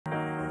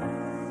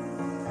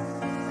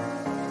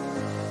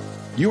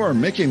You are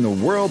making the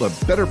world a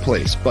better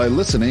place by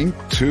listening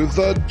to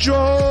the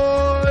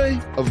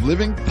Joy of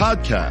Living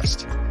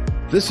podcast.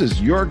 This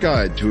is your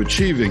guide to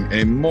achieving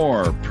a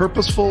more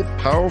purposeful,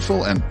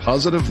 powerful, and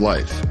positive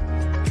life.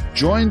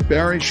 Join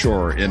Barry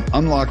Shore in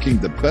unlocking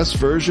the best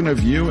version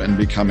of you and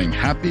becoming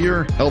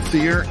happier,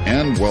 healthier,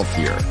 and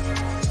wealthier.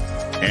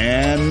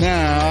 And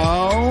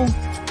now,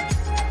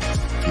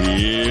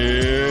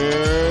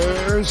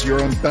 here's your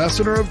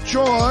ambassador of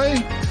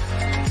joy,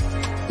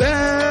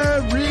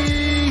 Barry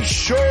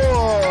Shore.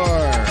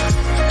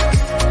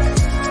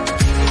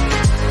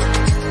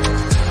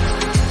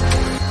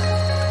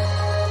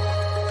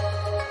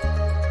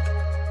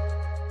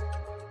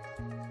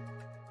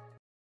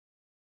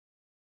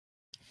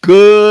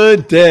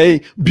 Good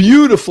day,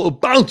 beautiful,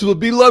 bountiful,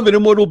 beloved,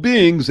 immortal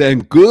beings,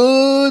 and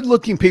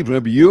good-looking people.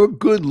 Remember, you're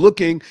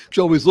good-looking.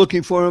 You're always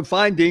looking for and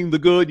finding the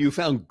good. You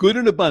found good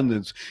in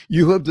abundance.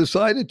 You have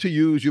decided to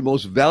use your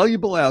most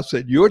valuable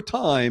asset, your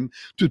time,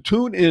 to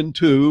tune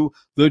into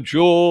the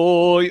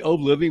joy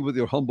of living with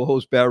your humble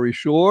host, Barry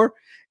Shore.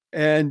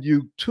 And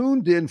you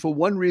tuned in for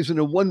one reason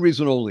and one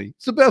reason only.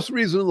 It's the best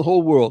reason in the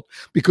whole world,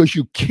 because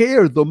you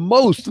care the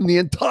most in the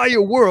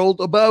entire world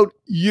about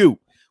you.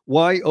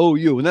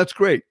 Y-O-U. And that's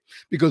great,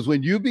 because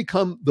when you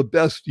become the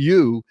best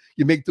you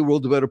make the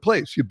world a better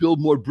place. You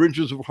build more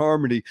bridges of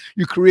harmony.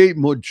 You create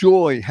more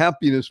joy,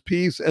 happiness,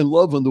 peace, and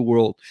love in the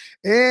world.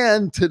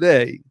 And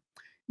today,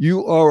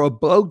 you are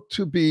about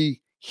to be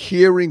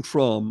hearing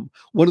from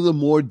one of the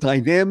more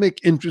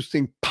dynamic,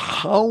 interesting,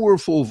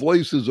 powerful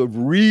voices of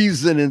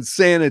reason and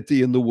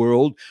sanity in the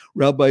world,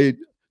 Rabbi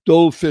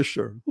Dov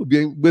Fisher will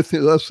be with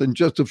us in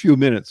just a few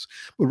minutes.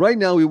 But right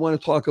now, we want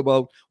to talk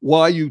about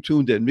why you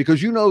tuned in,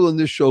 because you know on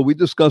this show, we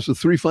discuss the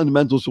three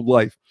fundamentals of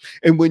life.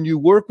 And when you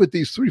work with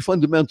these three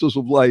fundamentals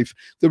of life,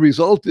 the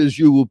result is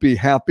you will be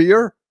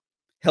happier,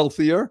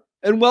 healthier,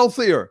 and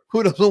wealthier.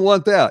 Who doesn't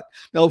want that?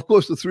 Now, of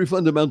course, the three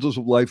fundamentals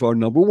of life are: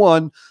 number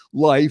one,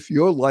 life,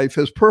 your life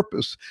has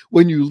purpose.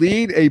 When you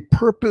lead a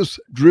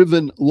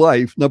purpose-driven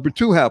life, number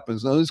two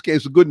happens. Now, in this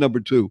case, a good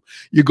number two,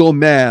 you go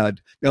mad.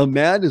 Now,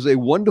 MAD is a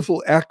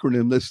wonderful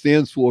acronym that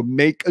stands for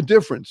make a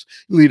difference.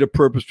 You lead a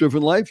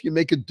purpose-driven life, you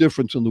make a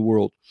difference in the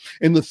world.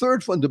 And the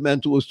third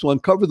fundamental is to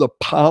uncover the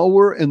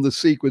power and the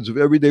secrets of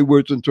everyday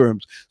words and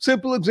terms.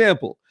 Simple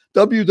example.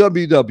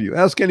 WWW.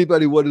 Ask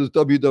anybody what does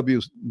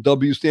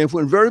WWW stand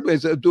for. Invariably,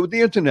 it's to do with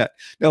the internet.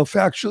 Now,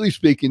 factually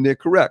speaking, they're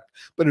correct.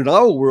 But in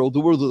our world, the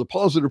world of the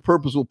positive,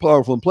 purposeful,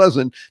 powerful, and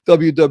pleasant,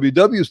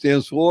 WWW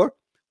stands for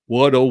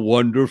what a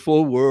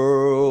wonderful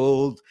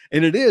world.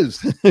 And it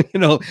is.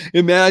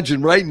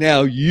 Imagine right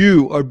now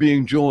you are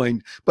being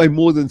joined by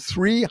more than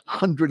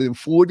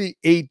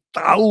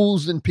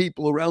 348,000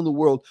 people around the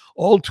world,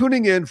 all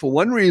tuning in for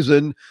one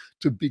reason: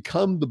 to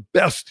become the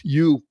best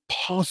you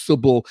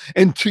possible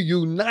and to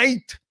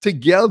unite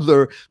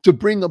together to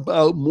bring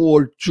about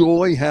more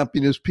joy,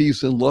 happiness,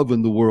 peace, and love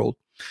in the world.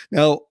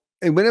 Now,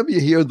 and whenever you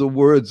hear the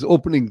words,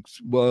 opening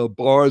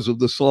bars of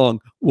the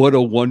song, what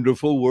a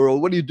wonderful world,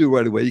 what do you do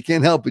right away? You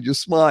can't help it, you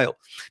smile.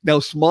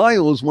 Now,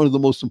 smile is one of the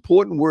most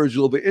important words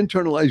you'll ever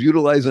internalize,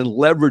 utilize, and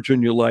leverage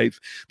in your life,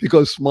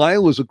 because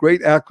SMILE is a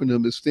great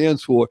acronym that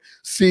stands for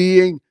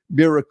seeing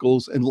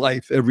miracles in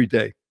life every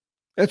day.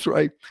 That's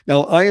right.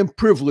 Now, I am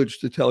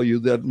privileged to tell you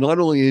that not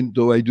only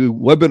do I do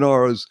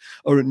webinars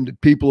or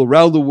people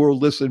around the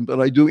world listen, but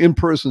I do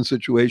in-person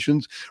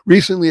situations.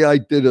 Recently, I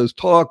did a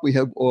talk. We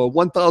have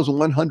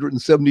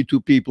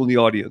 1,172 people in the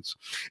audience.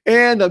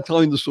 And I'm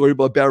telling the story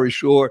about Barry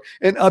Shore,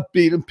 and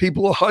upbeat, and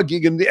people are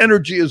hugging, and the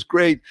energy is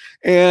great.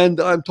 And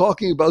I'm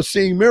talking about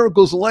seeing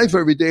miracles in life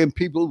every day.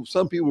 And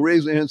some people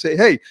raise their hand and say,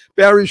 hey,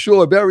 Barry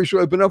Shore,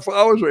 I've been up for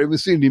hours, I haven't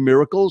seen any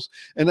miracles.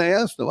 And I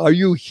asked them, are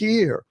you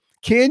here?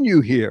 Can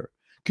you hear?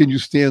 Can you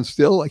stand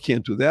still? I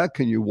can't do that.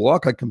 Can you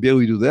walk? I can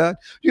barely do that.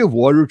 Do you have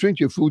water to drink?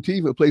 Do you have food to eat?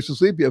 You have a place to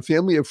sleep? You have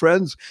family? You have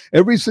friends?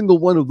 Every single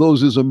one of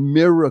those is a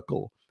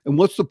miracle. And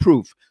what's the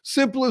proof?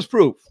 Simple as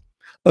proof.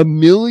 1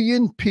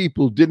 million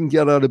people didn't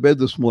get out of bed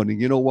this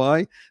morning. You know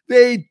why?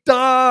 They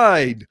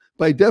died.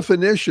 By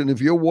definition, if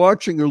you're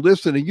watching or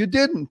listening, you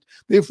didn't.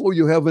 Therefore,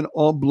 you have an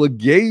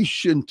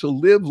obligation to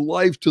live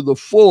life to the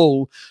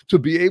full, to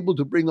be able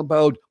to bring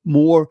about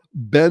more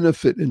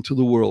benefit into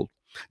the world.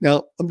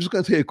 Now, I'm just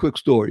going to tell you a quick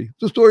story.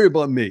 It's a story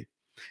about me.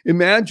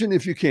 Imagine,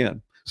 if you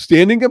can,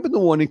 standing up in the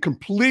morning,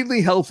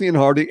 completely healthy and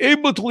hearty,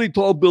 able to leap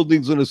tall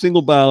buildings in a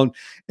single bound,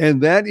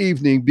 and that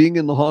evening being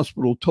in the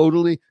hospital,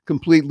 totally,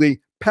 completely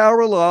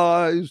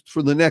paralyzed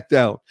from the neck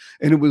down.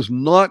 And it was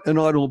not an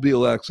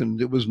automobile accident.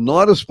 It was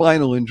not a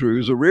spinal injury. It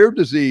was a rare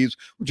disease,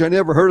 which I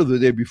never heard of the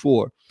day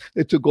before.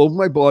 It took over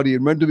my body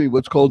and rendered me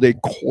what's called a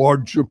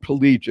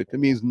quadriplegic. It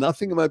means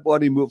nothing in my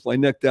body moved my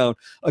neck down.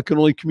 I can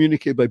only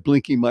communicate by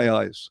blinking my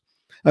eyes.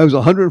 I was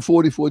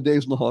 144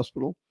 days in the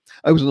hospital.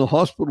 I was in a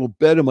hospital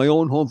bed in my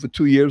own home for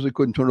 2 years. I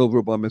couldn't turn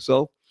over by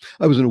myself.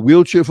 I was in a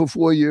wheelchair for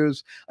 4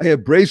 years. I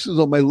had braces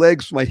on my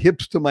legs, from my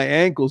hips to my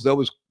ankles. That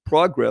was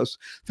progress.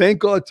 Thank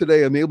God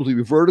today I'm able to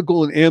be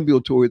vertical and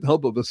ambulatory with the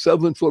help of a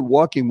 7-foot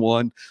walking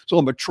wand. So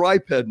I'm a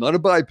triped, not a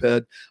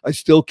biped. I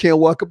still can't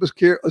walk up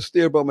a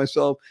stair by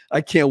myself.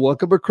 I can't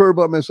walk up a curb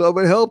by myself.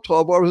 I help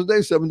 12 hours a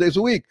day, 7 days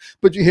a week.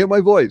 But you hear my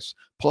voice.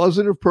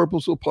 Positive,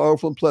 purposeful,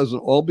 powerful, and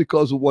pleasant, all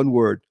because of one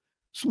word.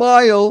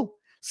 Smile.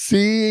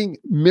 Seeing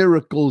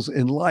miracles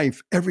in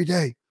life every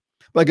day.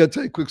 But I got to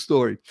tell you a quick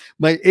story.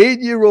 My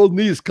 8-year-old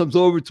niece comes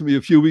over to me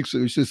a few weeks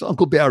ago. She says,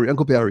 Uncle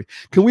Barry,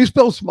 can we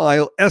spell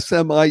smile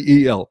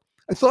S-M-I-E-L?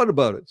 I thought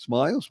about it.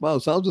 Smile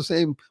sounds the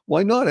same.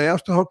 Why not? I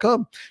asked her how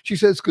come. She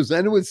says, because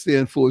then it would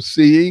stand for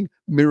seeing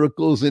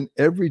miracles in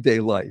everyday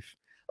life.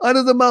 Out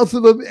of the mouth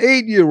of an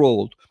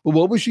 8-year-old. But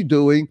what was she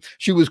doing?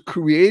 She was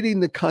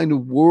creating the kind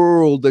of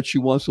world that she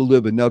wants to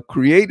live in. Now,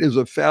 CREATE is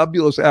a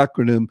fabulous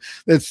acronym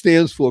that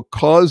stands for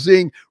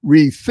causing,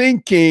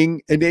 rethinking,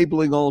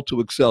 enabling all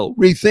to excel.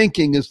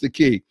 Rethinking is the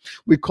key.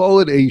 We call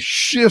it a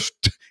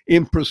shift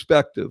in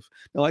perspective.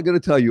 Now, I got to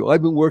tell you,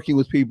 I've been working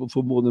with people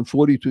for more than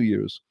 42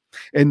 years.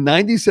 And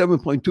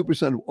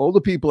 97.2% of all the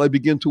people I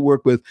begin to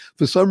work with,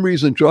 for some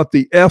reason, drop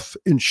the F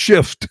and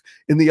shift,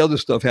 and the other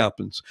stuff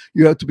happens.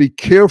 You have to be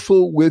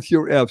careful with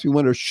your F. You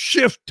want to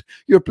shift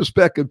your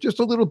perspective just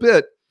a little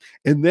bit,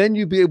 and then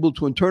you'll be able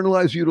to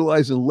internalize,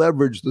 utilize, and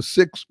leverage the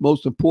 6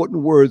 most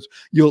important words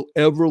you'll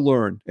ever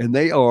learn. And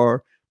they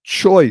are: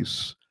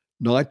 choice,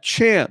 not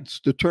chance,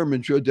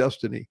 determines your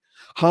destiny.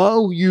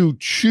 How you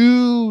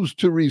choose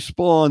to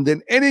respond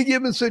in any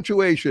given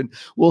situation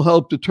will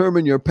help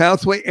determine your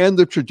pathway and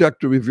the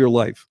trajectory of your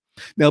life.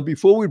 Now,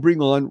 before we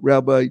bring on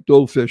Rabbi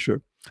Dov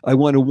Fisher, I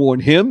want to warn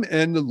him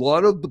and a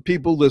lot of the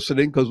people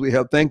listening, because we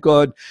have, thank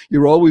God,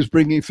 you're always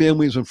bringing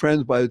families and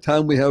friends. By the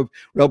time we have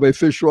Rabbi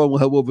Fisher on, we'll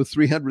have over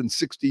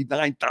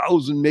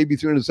 369,000, maybe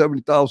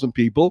 370,000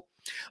 people.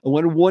 I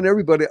want to warn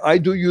everybody, I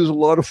do use a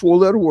lot of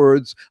 4-letter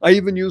words. I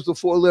even use the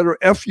 4-letter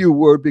FU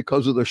word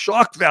because of the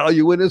shock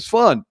value, and it's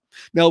fun.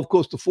 Now, of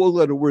course, the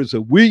 4-letter words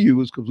that we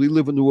use, because we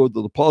live in the world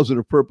of the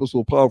positive,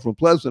 purposeful, powerful, and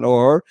pleasant,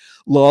 are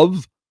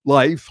love,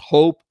 life,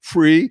 hope,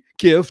 free,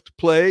 gift,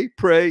 play,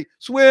 pray,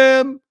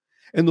 swim.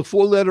 And the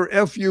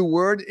 4-letter FU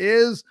word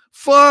is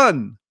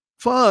fun.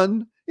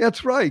 Fun.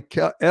 That's right.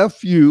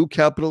 F-U,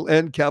 capital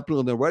N, capital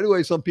N. Now, right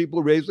away, some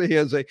people raise their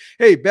hands and say,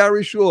 hey,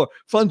 Barry, sure,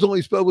 fun's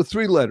only spelled with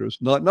 3 letters.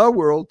 Not in our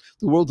world.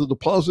 The world of the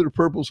positive,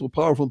 purposeful,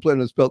 powerful, and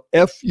pleasant is spelled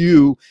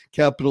F-U,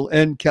 capital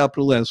N,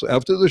 capital N. So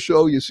after the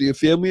show, you see a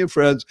family and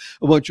friends.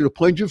 I want you to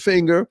point your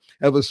finger,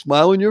 have a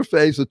smile on your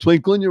face, a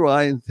twinkle in your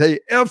eye, and say,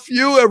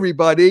 F-U,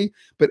 everybody.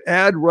 But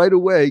add right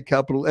away,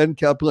 capital N,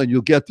 capital N.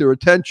 You'll get their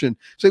attention.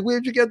 Say,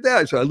 where'd you get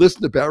that? So I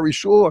listened to Barry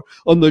Shore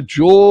on the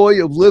joy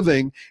of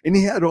living, and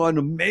he had on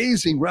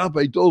amazing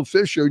Rabbi Dov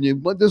Fisher,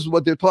 and this is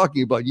what they're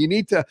talking about. You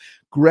need to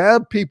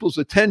grab people's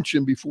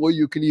attention before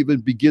you can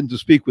even begin to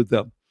speak with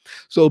them.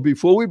 So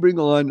before we bring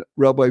on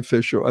Rabbi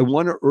Fisher, I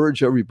want to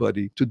urge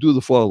everybody to do the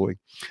following.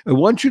 I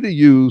want you to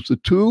use the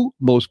 2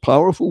 most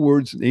powerful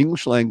words in the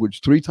English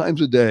language 3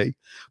 times a day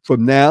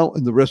from now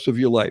and the rest of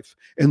your life.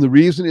 And the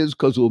reason is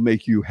because it will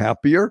make you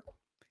happier,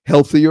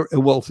 healthier,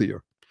 and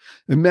wealthier.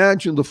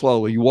 Imagine the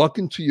following. You walk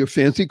into your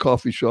fancy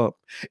coffee shop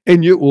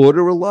and you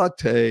order a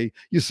latte.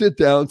 You sit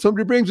down.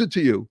 Somebody brings it to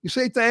you. You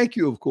say thank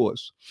you, of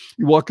course.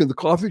 You walk in the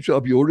coffee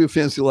shop. You order a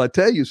fancy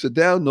latte. You sit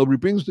down. Nobody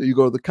brings it. You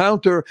go to the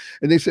counter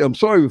and they say, I'm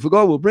sorry, we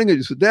forgot. We'll bring it.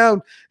 You sit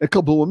down. A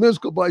couple more minutes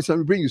go by.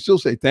 Somebody brings it. You still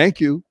say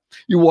thank you.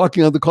 You're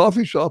walking out of the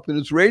coffee shop and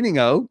it's raining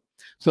out.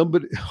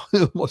 Somebody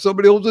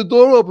holds the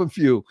door open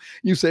for you.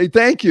 You say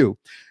thank you.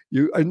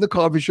 You're in the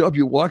coffee shop.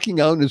 You're walking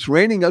out and it's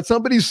raining out.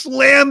 Somebody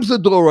slams the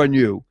door on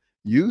you.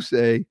 You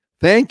say,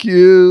 thank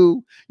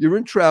you. You're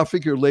in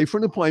traffic. You're late for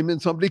an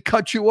appointment. Somebody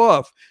cuts you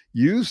off.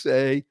 You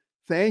say,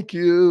 thank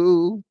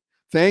you.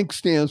 Thanks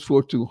stands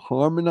for to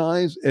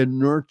harmonize and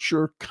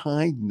nurture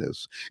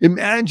kindness.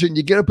 Imagine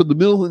you get up in the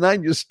middle of the night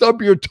and you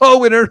stub your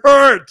toe and it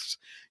hurts.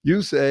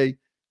 You say,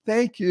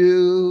 thank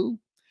you.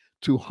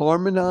 To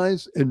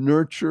harmonize and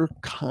nurture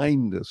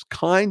kindness.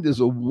 Kind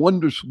is a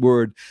wondrous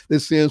word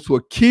that stands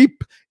for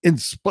keep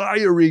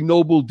inspiring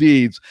noble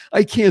deeds.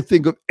 I can't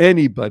think of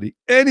anybody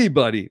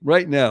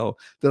right now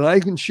that I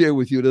can share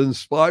with you that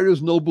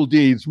inspires noble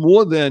deeds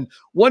more than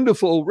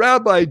wonderful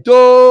Rabbi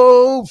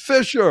Dov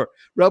Fisher.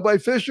 Rabbi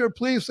Fisher,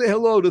 please say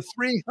hello to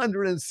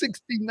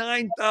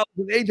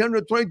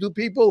 369,822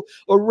 people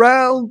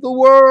around the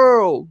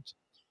world.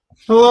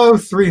 Hello,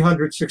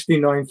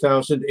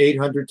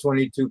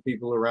 369,822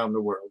 people around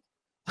the world.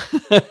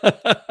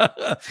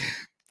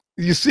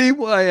 You see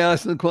why I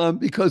asked him to come?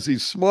 Because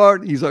he's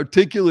smart, he's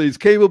articulate, he's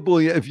capable.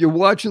 If you're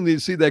watching, you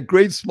see that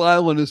great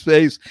smile on his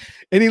face,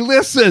 and he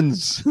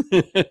listens.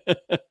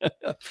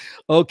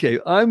 Okay,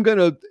 I'm going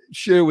to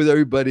share with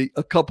everybody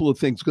a couple of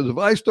things, because if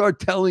I start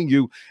telling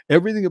you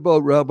everything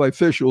about Rabbi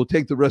Fisher, it will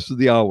take the rest of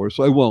the hour,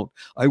 so I won't.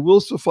 I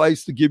will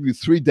suffice to give you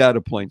 3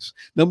 data points.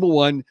 Number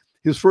 1,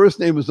 His first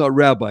name is not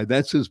rabbi.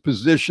 That's his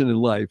position in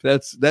life.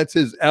 That's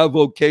his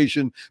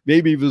avocation,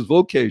 maybe his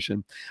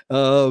vocation.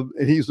 And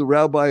he's the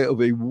rabbi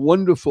of a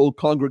wonderful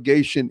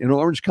congregation in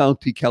Orange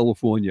County,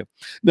 California.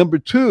 Number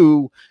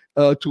two,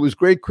 to his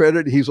great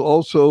credit, he's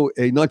also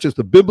not just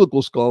a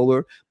biblical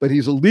scholar, but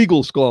he's a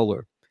legal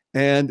scholar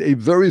and a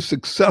very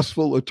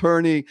successful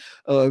attorney,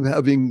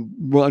 having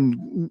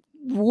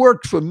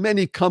worked for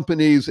many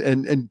companies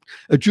and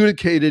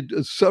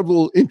adjudicated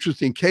several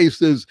interesting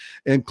cases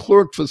and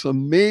clerked for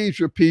some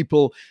major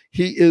people.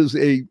 He is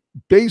a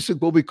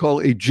basic, what we call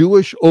a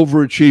Jewish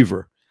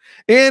overachiever.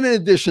 And in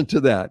addition to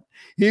that,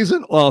 he's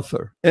an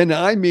author, and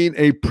I mean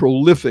a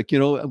prolific, I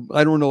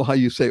don't know how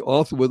you say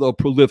author without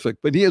prolific,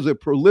 but he is a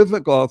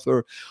prolific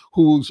author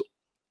whose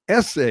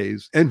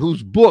essays and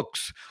whose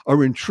books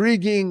are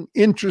intriguing,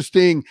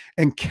 interesting,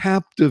 and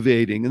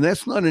captivating. And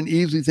that's not an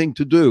easy thing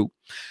to do.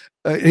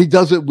 He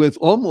does it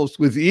almost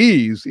with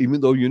ease, even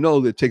though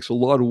that it takes a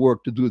lot of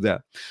work to do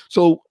that.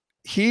 So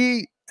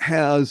he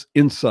has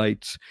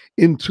insights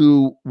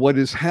into what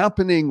is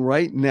happening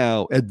right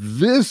now at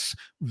this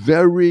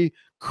very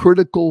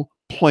critical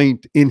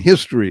point in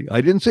history.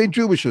 I didn't say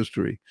Jewish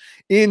history,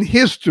 in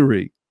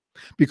history,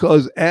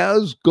 because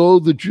as go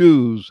the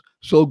Jews,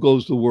 so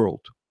goes the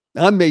world.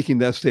 I'm making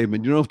that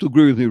statement. You don't have to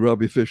agree with me,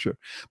 Rabbi Fisher.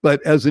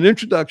 But as an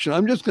introduction,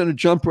 I'm just going to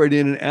jump right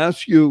in and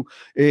ask you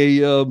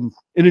an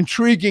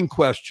intriguing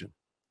question.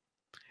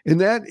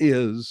 And that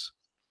is,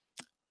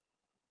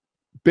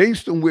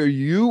 based on where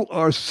you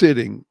are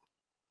sitting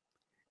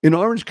in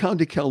Orange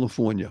County,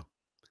 California,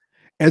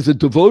 as a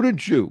devoted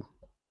Jew,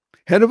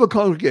 head of a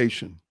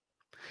congregation,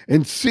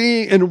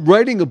 and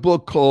writing a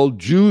book called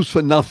Jews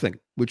for Nothing,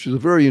 which is a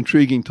very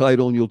intriguing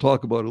title, and you'll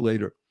talk about it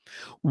later.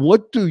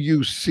 What do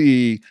you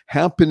see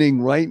happening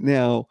right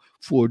now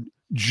for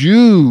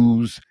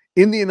Jews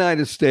in the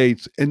United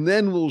States? And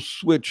then we'll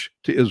switch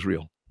to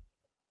Israel.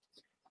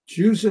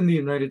 Jews in the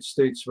United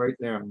States right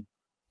now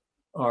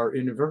are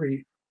in a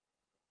very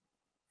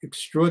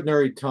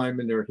extraordinary time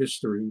in their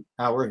history,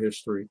 our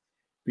history,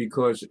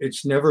 because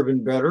it's never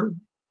been better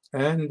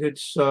and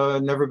it's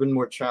never been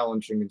more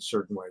challenging in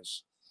certain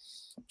ways.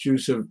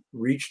 Jews have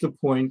reached a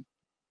point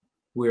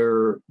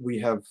where we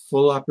have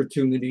full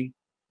opportunity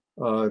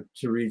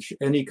to reach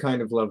any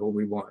kind of level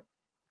we want.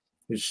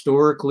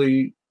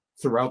 Historically,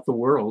 throughout the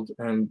world,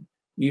 and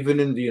even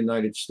in the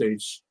United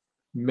States,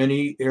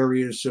 many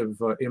areas of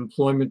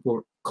employment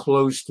were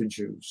closed to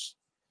Jews.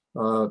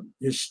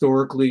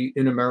 Historically,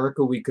 in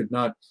America, we could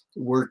not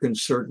work in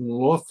certain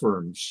law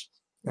firms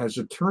as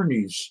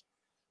attorneys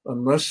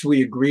unless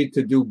we agreed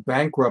to do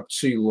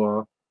bankruptcy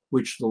law,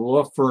 which the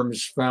law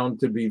firms found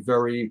to be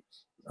very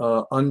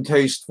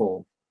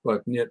untasteful,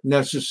 but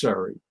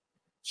necessary.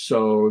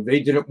 So they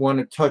didn't want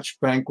to touch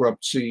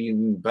bankruptcy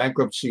and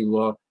bankruptcy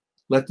law,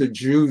 let the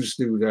Jews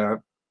do that,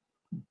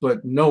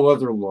 but no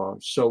other law.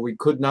 So we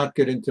could not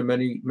get into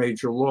many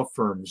major law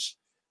firms.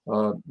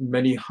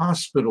 Many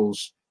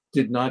hospitals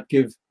did not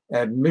give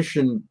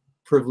admission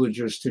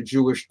privileges to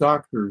Jewish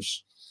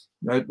doctors.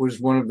 That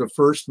was one of the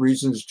first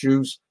reasons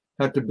Jews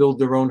had to build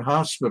their own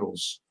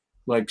hospitals,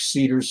 like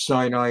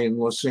Cedars-Sinai in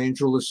Los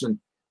Angeles and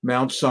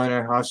Mount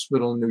Sinai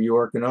Hospital in New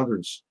York and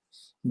others.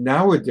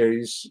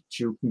 Nowadays,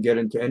 Jew can get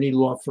into any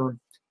law firm,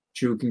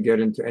 Jew can get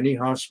into any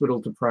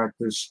hospital to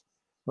practice.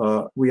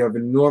 We have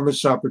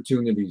enormous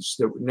opportunities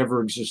that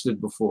never existed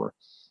before.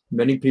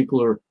 Many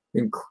people are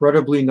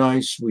incredibly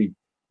nice.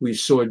 We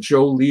saw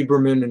Joe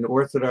Lieberman, an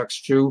Orthodox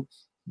Jew,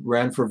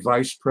 ran for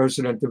vice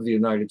president of the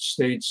United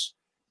States.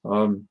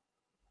 The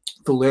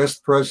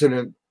last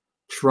president,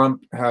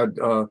 Trump,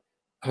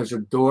 has a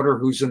daughter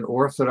who's an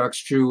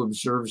Orthodox Jew,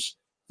 observes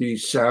the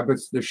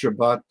Sabbath, the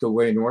Shabbat, the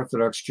way an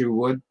Orthodox Jew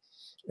would.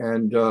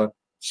 And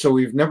so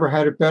we've never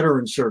had it better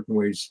in certain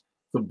ways.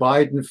 The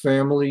Biden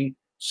family,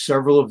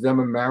 several of them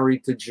are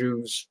married to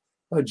Jews.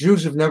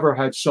 Jews have never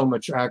had so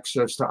much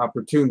access to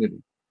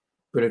opportunity.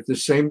 But at the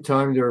same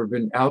time, there have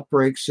been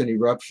outbreaks and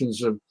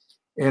eruptions of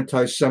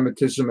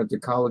anti-Semitism at the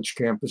college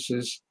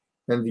campuses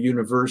and the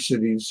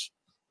universities.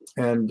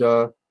 And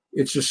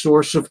it's a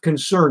source of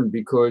concern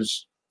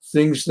because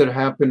things that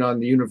happen on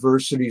the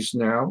universities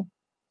now,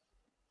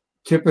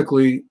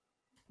 typically,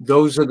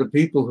 those are the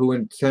people who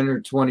in 10 or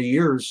 20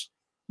 years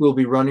will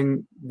be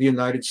running the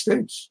United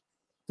States.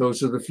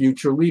 Those are the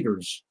future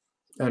leaders.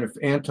 And if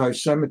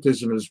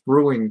anti-Semitism is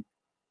brewing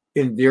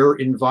in their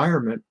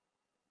environment,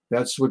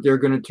 that's what they're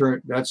going to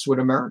turn, that's what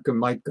America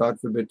might, God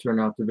forbid, turn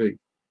out to be.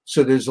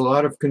 So there's a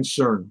lot of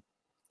concern.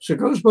 So it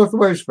goes both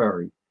ways,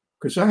 Barry,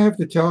 because I have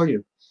to tell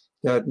you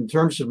that in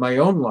terms of my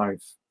own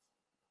life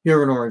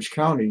here in Orange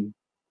County,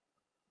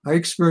 I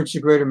experienced a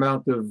great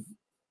amount of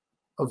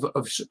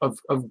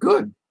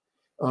good.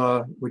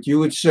 What you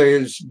would say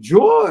is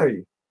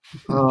joy,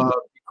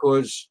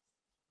 because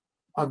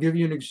I'll give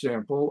you an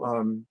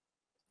example.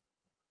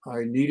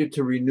 I needed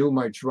to renew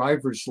my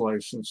driver's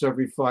license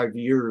every 5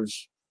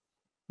 years.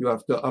 You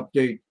have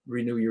to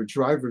renew your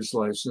driver's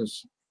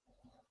license.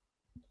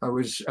 I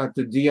was at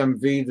the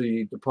DMV,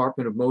 the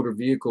Department of Motor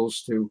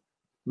Vehicles, to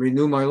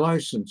renew my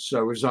license.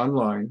 I was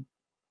online.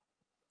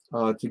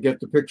 to get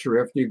the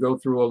picture. After you go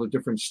through all the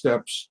different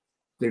steps,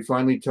 they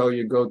finally tell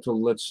you go to,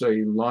 let's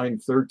say, line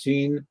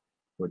 13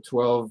 or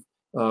 12,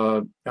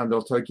 and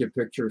they'll take you a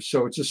picture.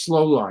 So it's a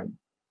slow line.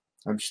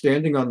 I'm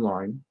standing on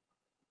line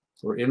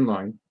or in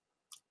line,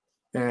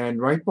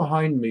 and right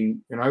behind me,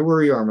 and I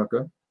wear a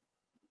yarmulke,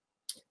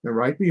 and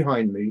right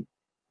behind me,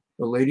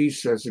 the lady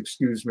says,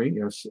 "Excuse me,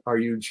 yes, are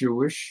you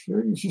Jewish?"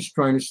 She's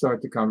trying to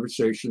start the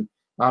conversation.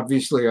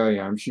 Obviously, I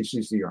am. She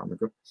sees the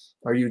yarmulke.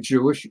 "Are you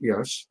Jewish?"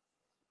 "Yes."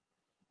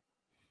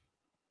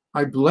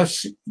 "I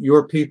bless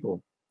your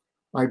people.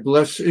 I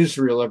bless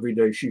Israel every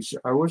day." She said,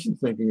 "I wasn't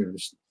thinking of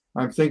this.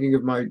 I'm thinking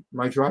of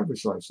my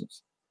driver's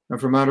license. I'm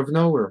from out of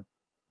nowhere.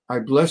 I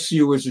bless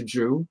you as a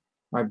Jew.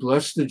 I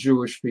bless the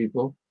Jewish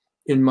people.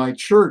 In my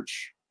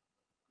church,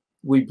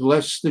 we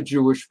bless the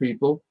Jewish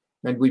people,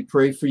 and we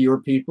pray for your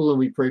people, and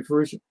we pray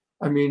for Israel."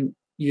 I mean,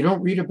 you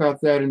don't read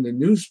about that in the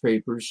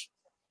newspapers,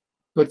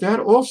 but that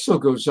also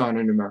goes on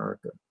in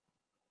America,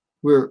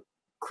 where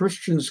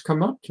Christians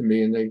come up to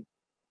me and they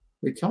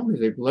tell me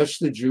they bless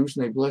the Jews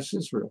and they bless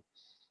Israel.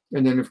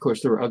 And then, of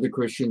course, there are other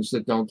Christians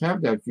that don't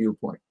have that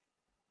viewpoint.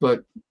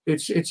 But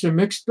it's a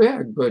mixed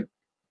bag, but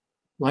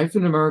life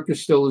in America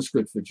still is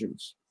good for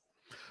Jews.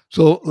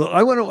 So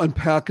I want to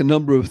unpack a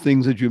number of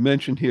things that you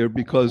mentioned here,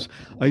 because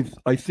I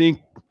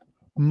think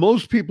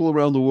most people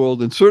around the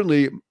world, and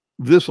certainly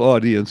this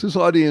audience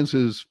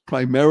is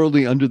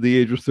primarily under the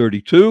age of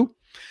 32,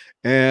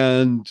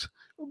 and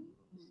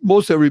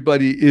most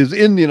everybody is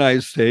in the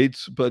United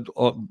States, but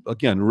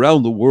again,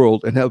 around the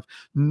world, and have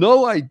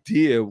no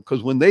idea,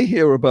 because when they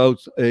hear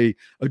about a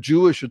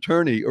Jewish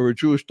attorney or a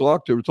Jewish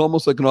doctor, it's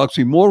almost like an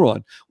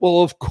oxymoron.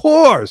 Well, of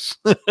course.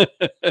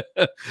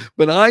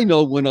 But I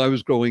know when I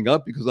was growing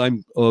up, because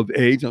I'm of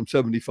age, I'm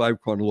 75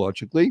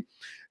 chronologically,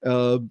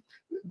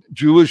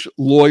 Jewish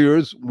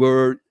lawyers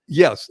were,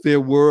 yes,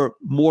 there were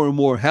more and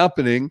more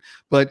happening,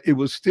 but it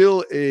was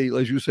still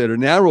as you said, a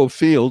narrow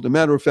field. A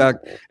matter of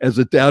fact, as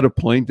a data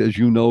point, as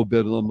you know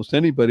better than almost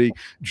anybody,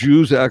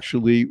 Jews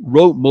actually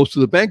wrote most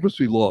of the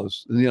bankruptcy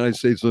laws in the United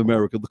States of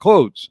America, the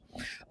codes.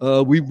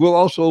 We were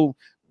also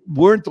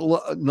not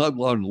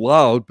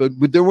allowed,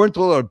 but there weren't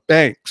a lot of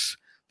banks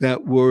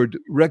that would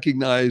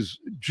recognize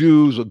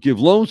Jews or give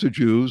loans to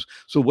Jews.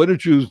 So what did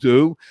Jews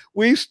do?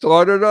 We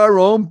started our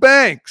own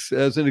banks.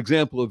 As an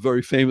example, a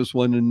very famous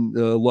one in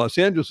Los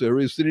Angeles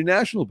area is City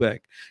National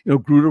Bank,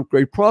 grew to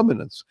great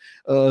prominence.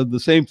 The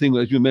same thing,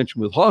 as you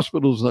mentioned, with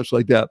hospitals and such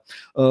like that.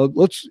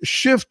 Let's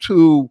shift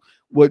to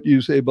what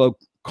you say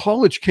about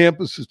college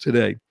campuses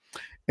today.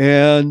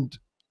 And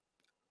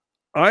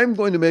I'm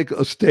going to make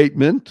a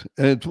statement,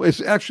 and it's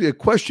actually a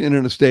question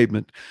and a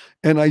statement.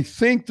 And I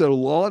think that a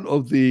lot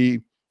of the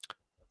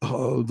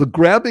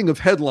grabbing of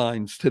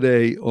headlines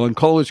today on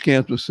college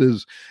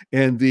campuses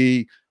and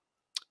the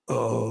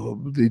I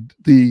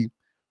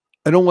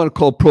don't want to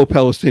call it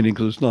pro-Palestinian,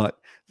 because it's not,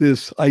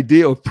 this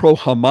idea of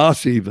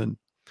pro-Hamas even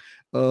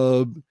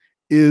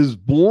is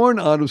born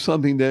out of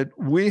something that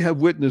we have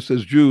witnessed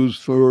as Jews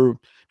for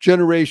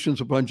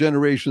generations upon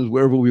generations,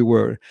 wherever we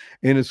were.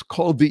 And it's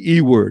called the E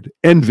word,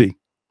 envy.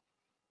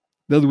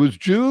 In other words,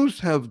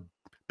 Jews have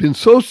been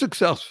so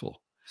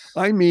successful.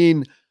 I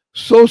mean,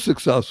 so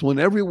successful in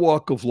every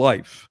walk of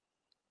life,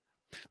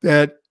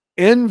 that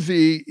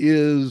envy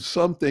is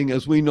something,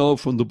 as we know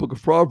from the book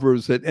of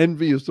Proverbs, that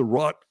envy is the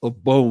rot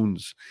of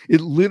bones. It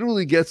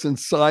literally gets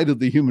inside of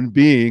the human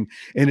being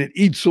and it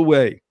eats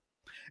away.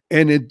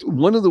 And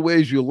one of the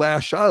ways you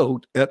lash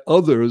out at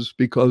others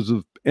because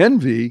of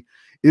envy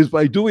is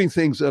by doing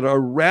things that are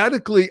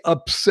radically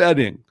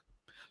upsetting.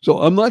 So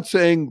I'm not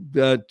saying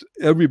that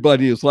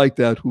everybody is like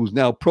that who's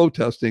now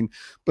protesting,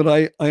 but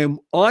I am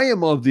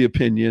of the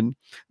opinion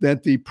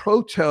that the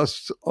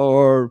protests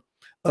are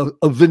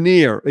a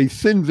veneer, a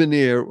thin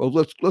veneer, or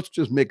let's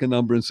just make a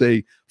number and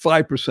say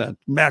 5%,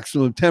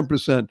 maximum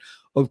 10%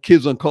 of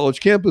kids on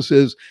college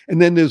campuses,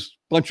 and then there's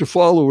a bunch of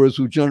followers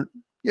who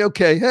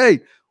okay,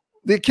 hey,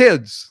 they're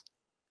kids.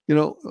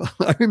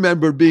 I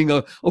remember being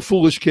a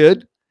foolish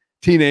kid,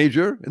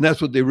 teenager, and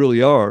that's what they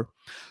really are.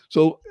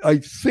 So I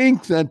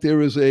think that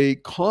there is a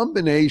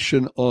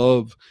combination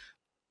of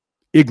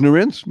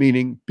ignorance,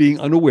 meaning being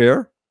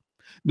unaware.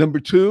 Number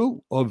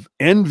two, of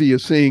envy,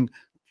 of saying,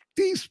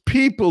 these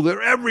people,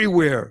 they're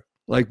everywhere.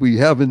 Like we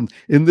have in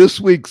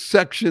this week's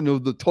section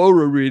of the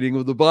Torah reading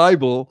of the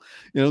Bible,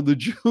 the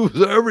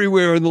Jews are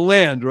everywhere in the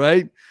land,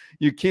 right?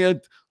 You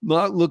can't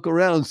not look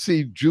around and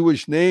see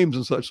Jewish names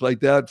and such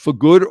like that, for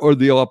good or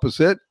the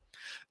opposite.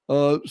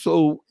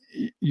 So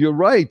you're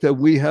right that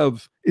we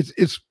have,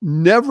 it's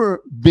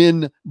never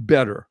been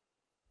better.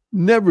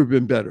 Never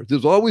been better.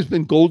 There's always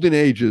been golden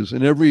ages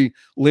in every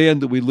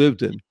land that we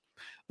lived in.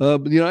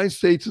 But the United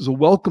States is a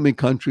welcoming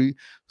country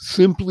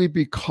simply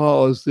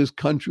because this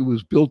country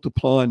was built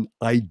upon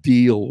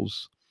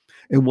ideals.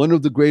 And one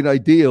of the great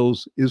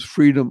ideals is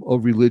freedom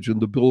of religion,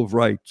 the Bill of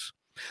Rights.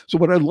 So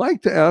what I'd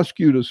like to ask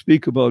you to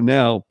speak about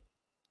now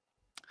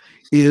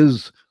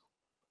is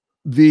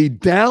the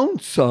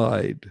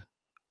downside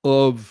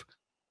of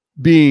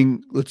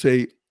being, let's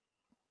say,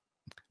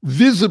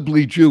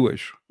 visibly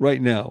Jewish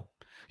right now.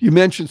 You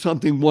mentioned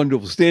something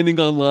wonderful, standing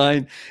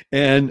online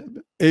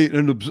and a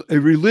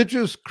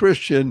religious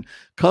Christian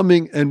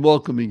coming and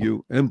welcoming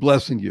you and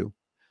blessing you,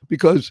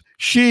 because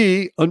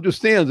she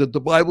understands that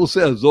the Bible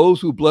says those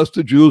who bless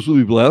the Jews will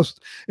be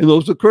blessed and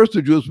those who curse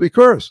the Jews will be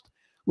cursed.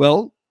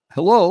 Well,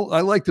 hello,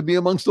 I like to be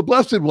amongst the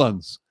blessed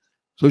ones.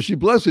 So she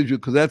blesses you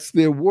because that's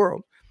their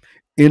world.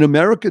 In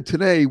America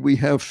today, we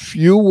have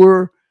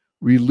fewer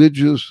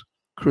religious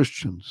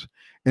Christians.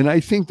 And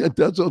I think that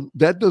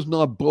does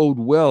not bode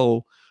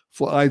well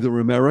for either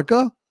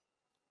America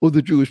or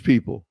the Jewish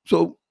people.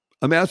 So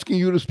I'm asking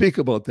you to speak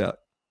about that.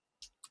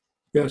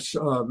 Yes.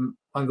 On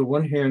the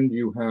one hand,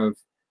 you have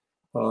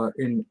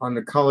on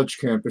the college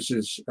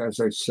campuses, as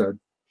I said,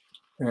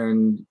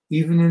 and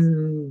even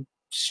in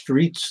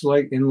streets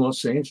like in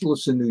Los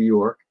Angeles and New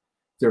York,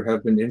 there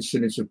have been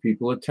incidents of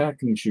people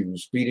attacking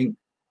Jews, beating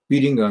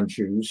on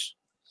Jews.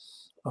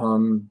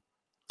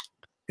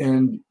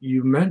 And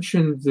you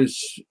mentioned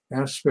this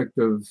aspect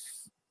of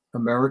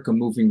America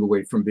moving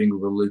away from being a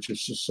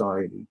religious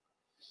society,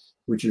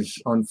 which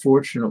is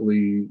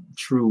unfortunately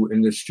true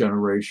in this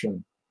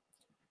generation.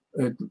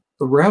 A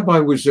rabbi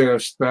was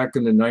asked back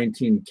in the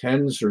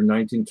 1910s or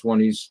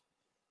 1920s,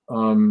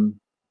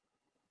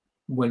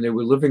 when they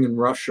were living in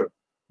Russia.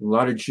 A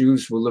lot of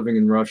Jews were living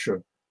in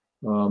Russia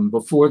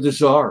before the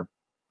Tsar,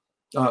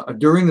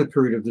 during the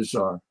period of the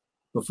Tsar,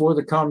 before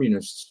the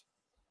communists,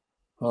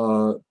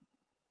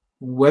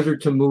 whether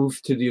to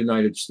move to the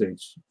United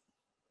States.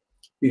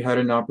 He had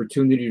an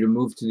opportunity to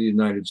move to the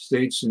United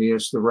States, and he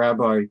asked the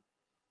rabbi,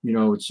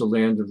 it's the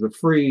land of the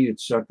free,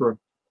 etc.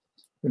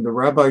 And the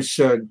rabbi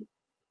said,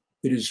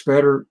 it is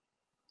better,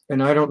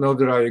 and I don't know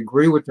that I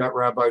agree with that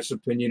rabbi's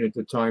opinion at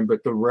the time,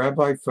 but the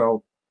rabbi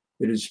felt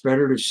it is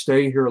better to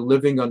stay here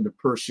living under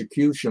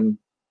persecution,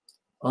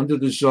 under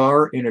the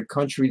Tsar, in a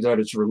country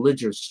that is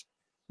religious,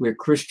 where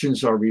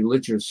Christians are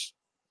religious,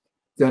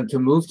 than to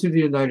move to the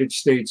United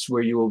States,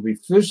 where you will be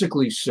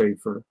physically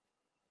safer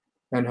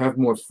and have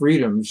more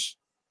freedoms,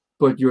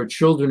 but your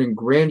children and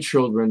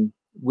grandchildren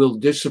will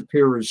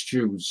disappear as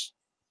Jews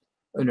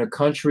in a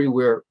country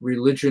where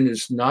religion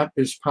is not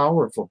as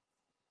powerful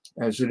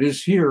as it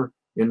is here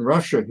in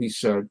Russia. He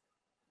said,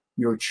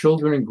 your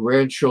children and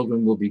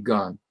grandchildren will be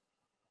gone.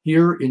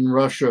 Here in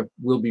Russia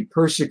will be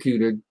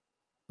persecuted,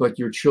 but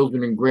your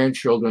children and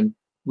grandchildren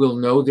will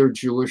know they're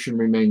Jewish and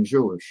remain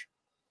Jewish.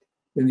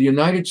 In the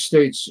United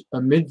States,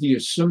 amid the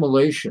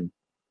assimilation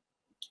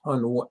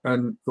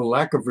and the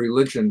lack of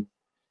religion,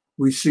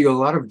 we see a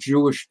lot of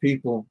Jewish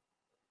people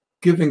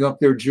giving up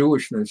their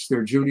Jewishness,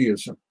 their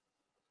Judaism.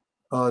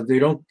 They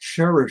don't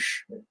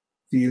cherish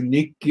the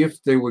unique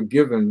gift they were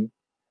given,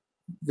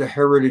 the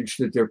heritage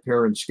that their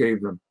parents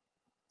gave them.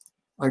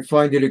 I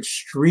find it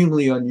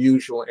extremely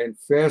unusual and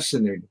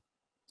fascinating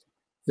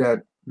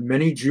that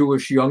many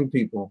Jewish young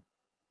people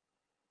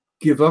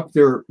give up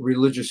their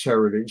religious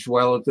heritage,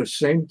 while at the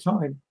same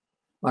time,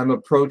 I'm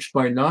approached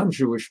by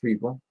non-Jewish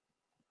people,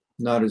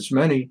 not as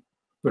many,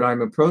 but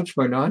I'm approached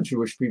by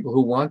non-Jewish people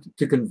who want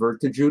to convert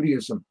to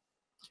Judaism.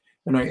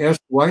 And I ask,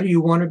 why do you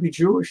want to be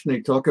Jewish? And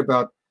they talk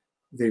about,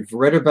 they've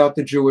read about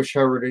the Jewish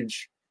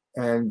heritage,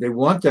 and they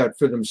want that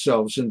for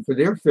themselves and for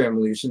their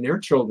families and their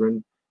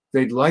children.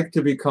 They'd like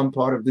to become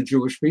part of the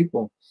Jewish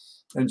people.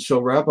 And so,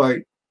 Rabbi,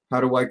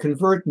 how do I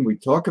convert? And we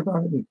talk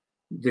about it, and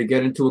they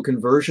get into a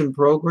conversion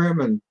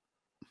program.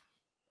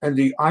 And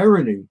the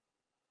irony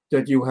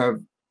that you have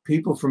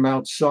people from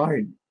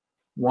outside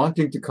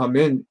wanting to come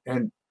in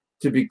and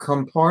to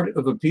become part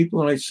of a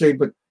people. And I say,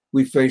 but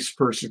we face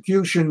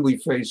persecution, we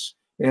face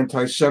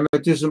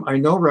anti-Semitism. I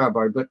know,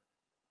 Rabbi, but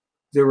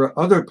there are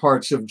other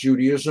parts of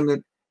Judaism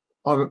that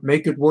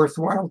make it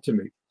worthwhile to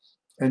me.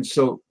 And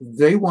so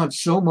they want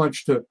so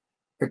much to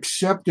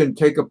accept and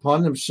take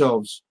upon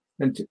themselves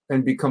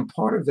and become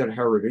part of that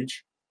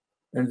heritage.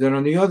 And then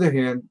on the other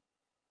hand,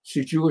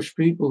 see Jewish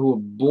people who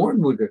are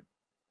born with it.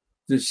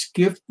 This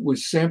gift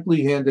was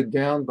simply handed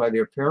down by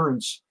their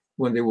parents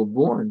when they were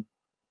born,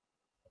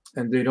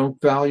 and they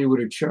don't value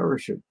it or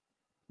cherish it.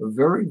 A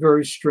very,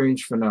 very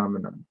strange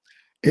phenomenon.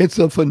 It's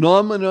a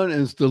phenomenon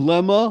and it's a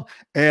dilemma,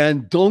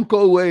 and don't go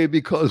away,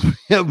 because we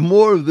have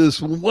more of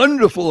this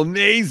wonderful,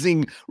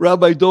 amazing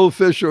Rabbi Dov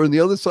Fisher on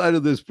the other side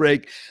of this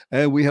break,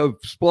 and we have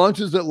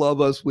sponsors that love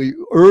us. We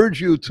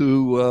urge you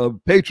to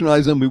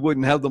patronize them. We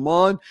wouldn't have them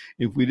on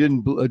if we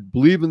didn't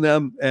believe in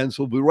them, and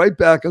so we'll be right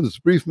back on this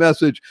brief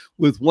message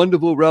with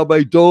wonderful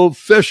Rabbi Dov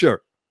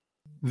Fisher.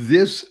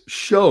 This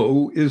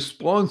show is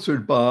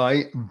sponsored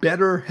by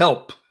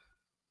BetterHelp.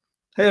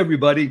 Hey,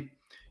 everybody.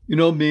 You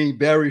know me,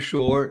 Barry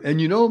Shore,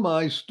 and you know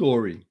my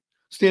story.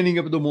 Standing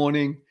up in the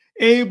morning,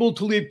 able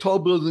to leap tall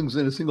buildings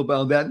in a single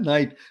bound. That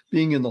night,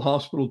 being in the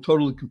hospital,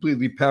 totally,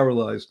 completely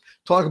paralyzed.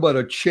 Talk about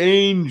a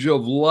change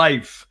of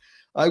life.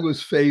 I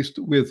was faced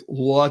with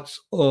lots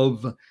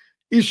of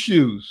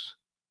issues,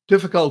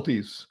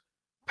 difficulties,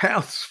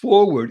 paths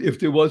forward, if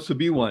there was to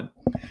be one.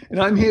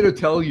 And I'm here to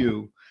tell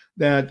you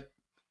that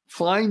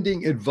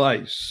finding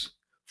advice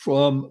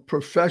from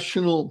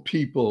professional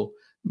people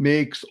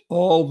makes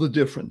all the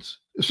difference,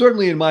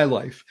 certainly in my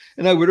life.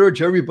 And I would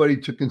urge everybody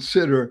to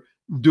consider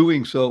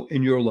doing so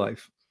in your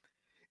life.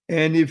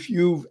 And if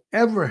you've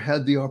ever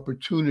had the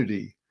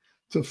opportunity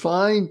to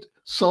find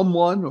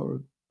someone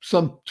or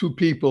some two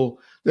people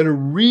that are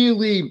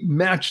really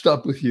matched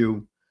up with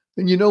you,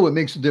 then you know it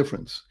makes a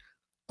difference.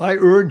 I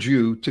urge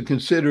you to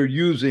consider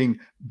using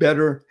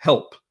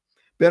BetterHelp.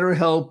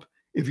 BetterHelp,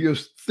 if you're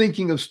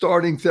thinking of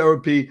starting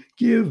therapy,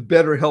 give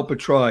BetterHelp a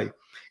try.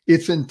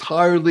 It's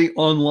entirely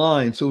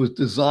online, so it's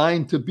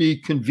designed to be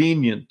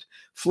convenient,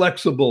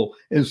 flexible,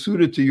 and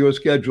suited to your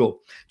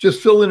schedule.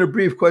 Just fill in a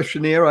brief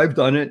questionnaire. I've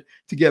done it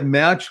to get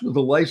matched with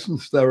a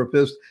licensed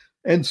therapist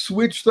and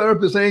switch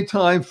therapists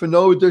anytime for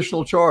no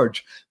additional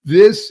charge.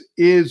 This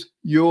is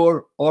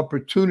your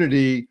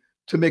opportunity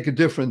to make a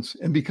difference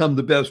and become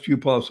the best you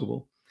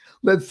possible.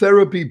 Let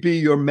therapy be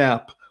your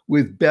map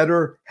with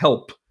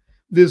BetterHelp.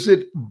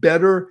 Visit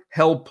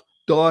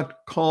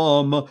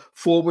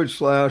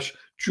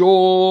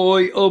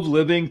betterhelp.com/joy of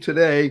living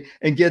today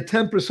and get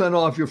 10%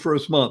 off your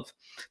first month.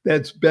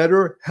 That's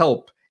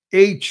BetterHelp,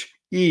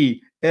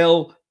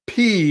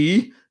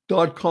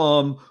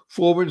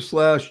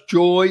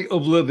 HELP.com/joy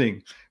of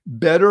living.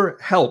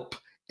 BetterHelp,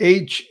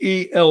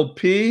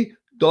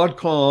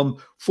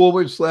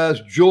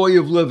 HELP.com/joy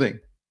of living.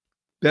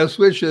 Best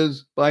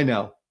wishes. Bye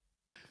now.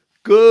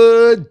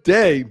 Good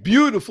day,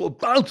 beautiful,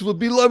 bountiful,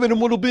 beloved,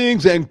 immortal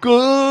beings, and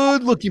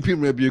good-looking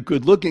people. Maybe you're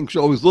good-looking,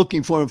 so always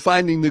looking for and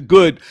finding the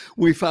good.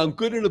 We found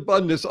good in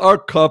abundance. Our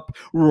cup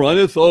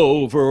runneth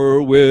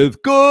over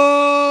with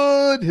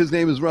good. His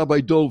name is Rabbi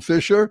Dov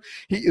Fisher.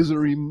 He is a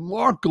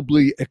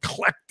remarkably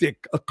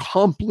eclectic,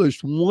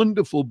 accomplished,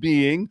 wonderful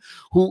being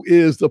who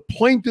is the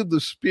point of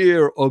the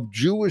spear of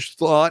Jewish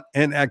thought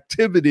and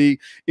activity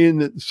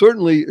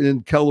certainly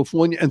in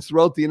California and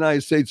throughout the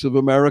United States of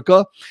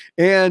America.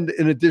 And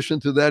in addition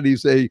to that,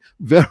 he's a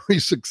very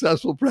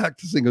successful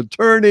practicing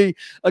attorney.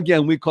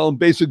 Again, we call them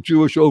basic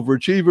Jewish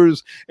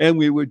overachievers. And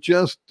we were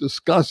just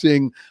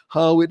discussing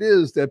how it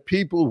is that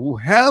people who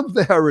have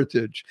the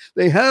heritage,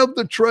 they have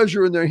the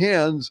treasure in their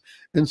hands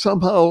and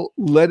somehow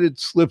let it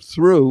slip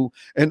through,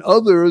 and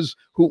others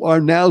who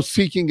are now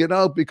seeking it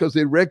out because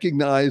they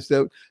recognize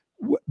that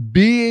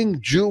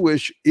being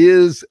Jewish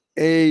is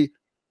a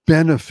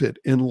benefit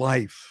in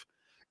life.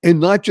 And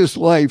not just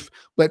life,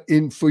 but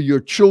for your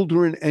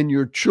children and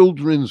your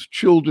children's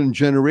children,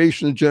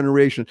 generation to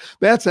generation.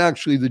 That's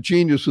actually the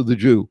genius of the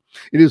Jew.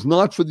 It is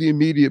not for the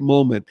immediate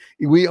moment.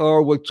 We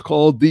are what's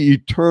called the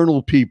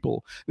eternal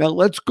people. Now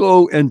let's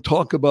go and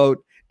talk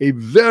about a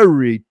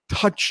very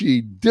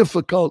touchy,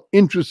 difficult,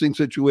 interesting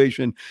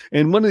situation.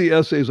 And one of the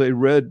essays I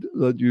read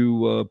that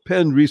you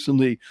penned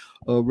recently,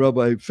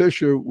 Rabbi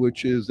Fisher,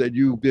 which is that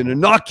you've been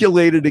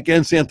inoculated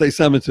against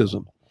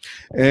anti-Semitism.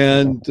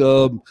 And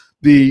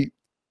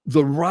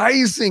the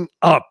rising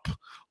up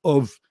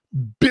of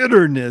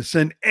bitterness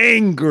and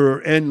anger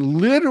and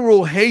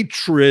literal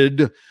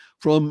hatred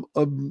from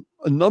a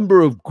number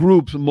of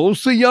groups,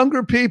 mostly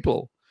younger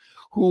people,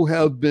 who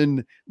have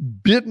been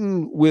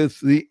bitten with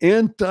the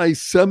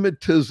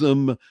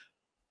anti-Semitism,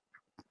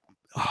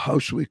 how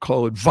should we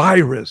call it,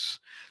 virus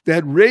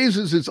that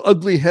raises its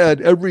ugly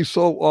head every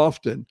so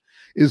often,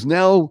 is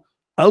now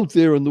out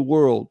there in the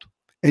world.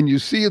 And you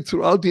see it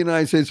throughout the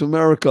United States of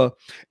America,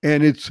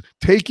 and it's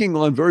taking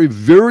on very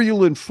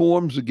virulent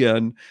forms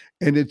again.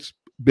 And it's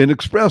been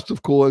expressed,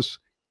 of course,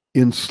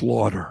 in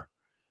slaughter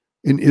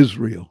in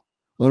Israel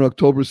on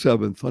October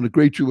 7th, on a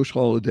great Jewish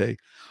holiday.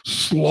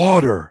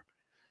 Slaughter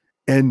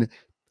and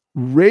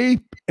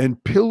rape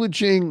and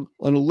pillaging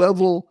on a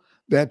level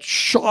that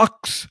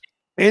shocks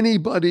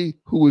anybody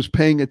who is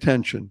paying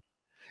attention,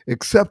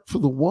 except for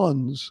the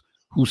ones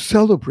who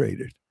celebrate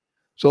it.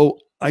 So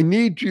I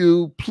need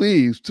you,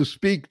 please, to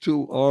speak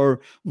to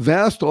our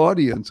vast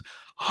audience.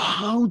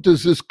 How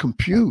does this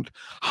compute?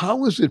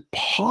 How is it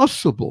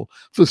possible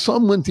for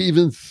someone to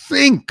even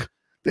think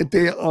that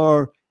they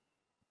are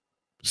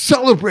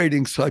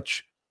celebrating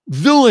such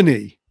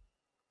villainy?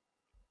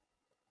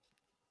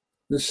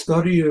 The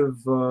study of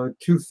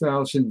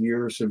 2,000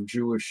 years of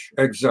Jewish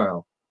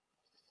exile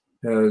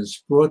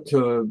has brought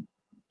to,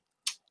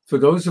 for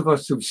those of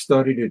us who've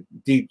studied it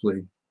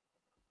deeply,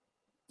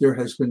 there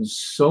has been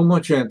so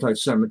much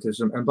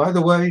anti-Semitism. And by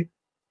the way,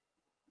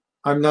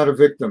 I'm not a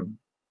victim,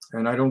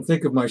 and I don't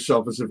think of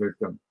myself as a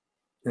victim.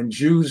 And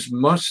Jews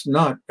must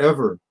not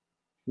ever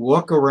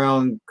walk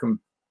around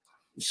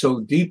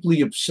so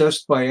deeply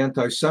obsessed by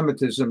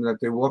anti-Semitism that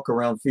they walk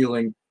around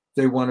feeling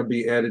they want to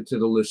be added to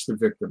the list of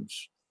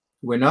victims.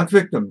 We're not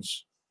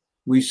victims.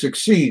 We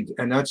succeed,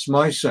 and that's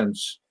my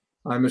sense.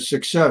 I'm a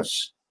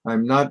success.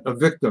 I'm not a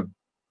victim,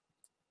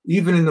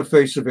 even in the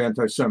face of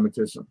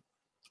anti-Semitism.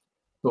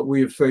 But we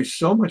have faced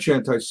so much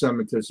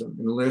anti-Semitism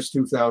in the last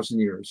 2,000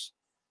 years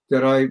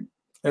that I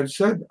have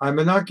said I'm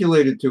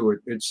inoculated to it.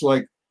 It's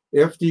like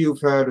after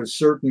you've had a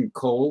certain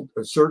cold,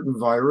 a certain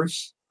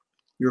virus,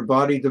 your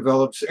body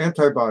develops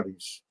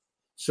antibodies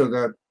so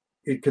that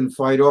it can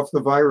fight off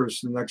the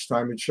virus the next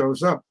time it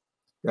shows up.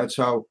 That's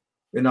how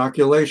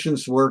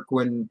inoculations work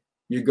when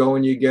you go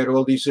and you get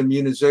all these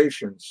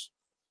immunizations.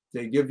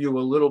 They give you a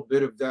little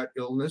bit of that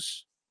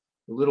illness,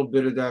 a little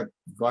bit of that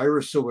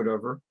virus or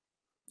whatever,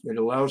 It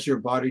allows your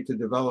body to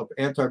develop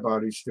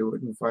antibodies to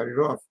it and fight it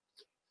off.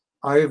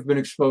 I have been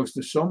exposed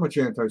to so much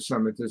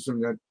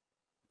anti-Semitism that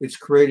it's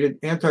created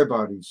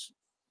antibodies.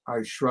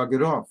 I shrug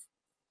it off.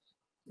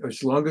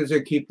 As long as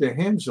they keep their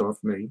hands off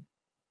me,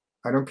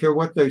 I don't care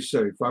what they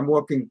say. If I'm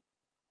walking,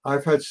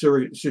 I've had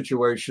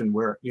situation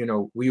where, you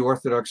know, we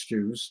Orthodox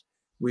Jews,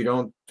 we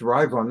don't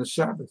drive on the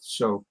Sabbath.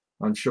 So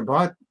on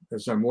Shabbat,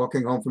 as I'm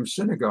walking home from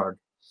synagogue,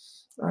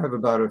 I have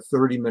about a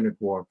 30-minute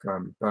walk.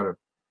 I'm about a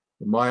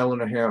mile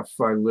and a half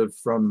I live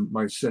from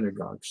my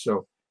synagogue.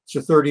 So it's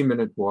a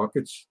 30-minute walk.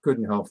 It's good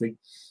and healthy.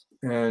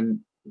 And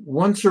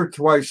once or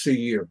twice a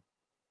year,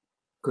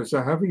 because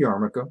I have a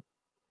yarmulke,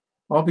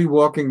 I'll be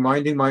walking,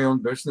 minding my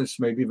own business,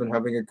 maybe even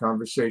having a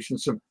conversation.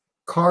 Some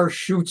car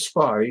shoots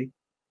by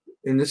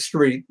in the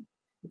street,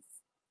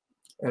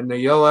 and they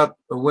yell out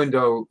the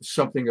window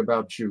something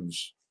about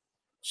Jews,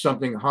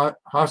 something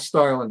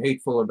hostile and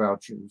hateful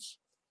about Jews.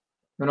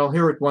 And I'll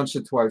hear it once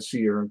or twice a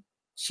year.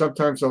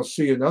 Sometimes I'll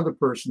see another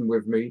person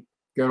with me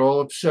get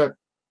all upset.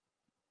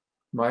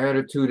 My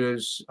attitude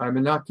is, I'm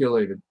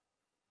inoculated.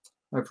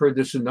 I've heard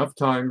this enough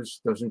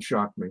times, doesn't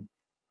shock me.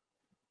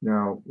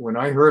 Now, when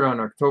I heard on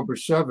October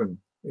 7,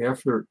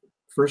 after,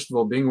 first of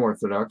all, being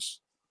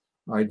Orthodox,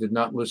 I did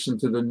not listen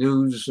to the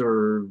news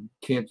or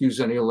can't use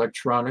any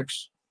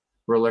electronics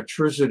or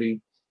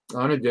electricity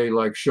on a day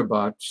like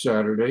Shabbat,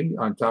 Saturday.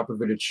 On top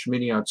of it, it's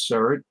Shmini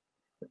Atzeret.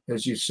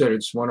 As you said,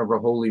 it's one of our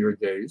holier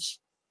days.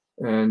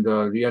 And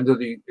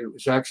it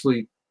was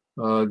actually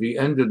the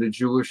end of the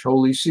Jewish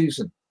holy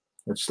season.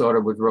 It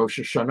started with Rosh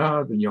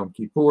Hashanah, then Yom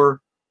Kippur,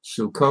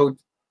 Sukkot,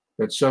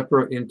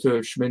 etc., into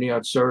Shmini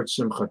Atzeret,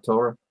 Simchat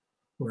Torah.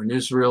 Or in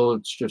Israel,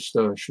 it's just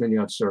Shmini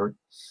Atzeret.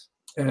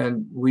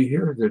 And we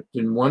hear that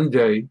in one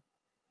day,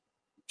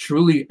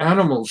 truly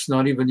animals,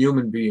 not even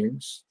human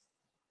beings,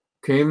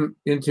 came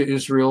into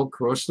Israel,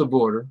 crossed the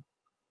border,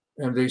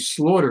 and they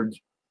slaughtered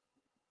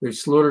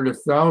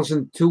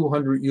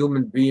 1,200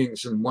 human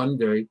beings in one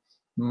day,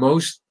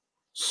 most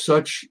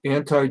such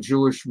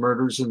anti-Jewish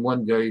murders in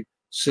one day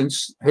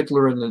since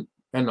Hitler and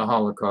the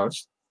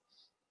Holocaust.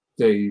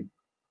 They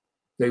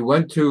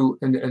went to,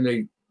 and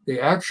they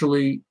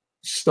actually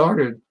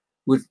started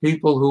with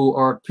people who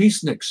are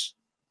peaceniks,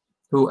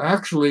 who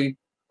actually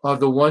are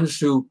the ones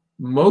who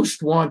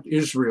most want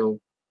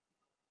Israel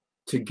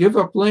to give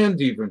up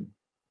land even,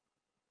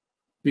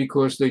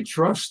 because they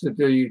trust that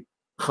they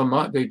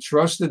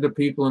trusted the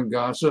people in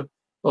Gaza.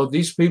 Oh,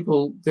 these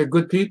people, they're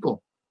good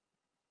people.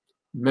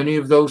 Many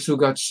of those who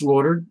got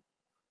slaughtered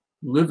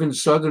lived in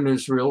southern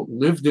Israel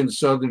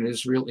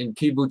in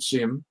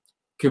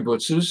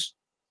kibbutzes,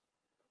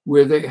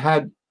 where they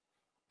had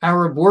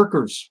Arab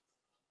workers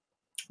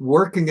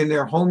working in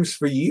their homes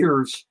for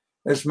years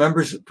as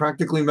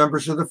practically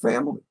members of the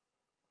family.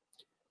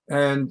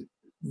 And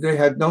they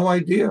had no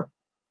idea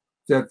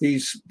that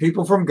these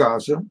people from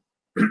Gaza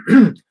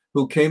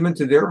who came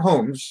into their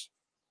homes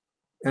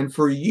and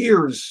for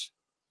years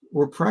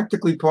were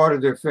practically part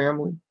of their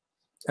family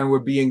and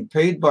were being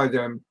paid by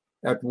them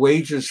at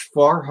wages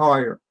far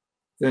higher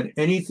than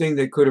anything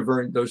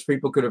those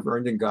people could have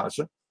earned in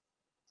Gaza.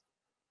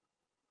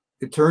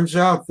 It turns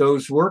out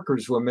those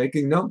workers were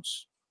making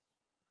notes.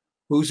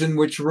 Who's in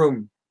which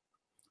room?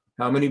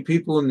 How many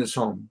people in this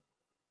home?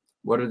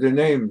 What are their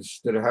names?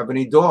 Did it have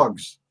any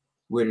dogs?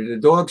 Where did the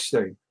dogs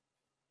stay?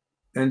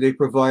 And they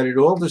provided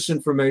all this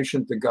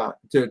information to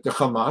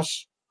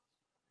Hamas,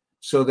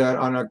 so that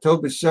on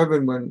October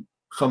 7, when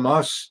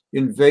Hamas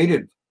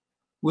invaded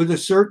with a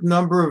certain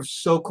number of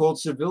so-called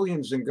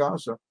civilians in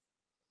Gaza,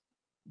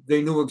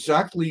 they knew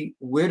exactly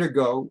where to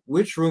go,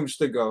 which rooms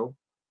to go,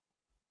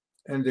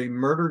 and they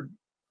murdered.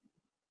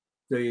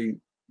 They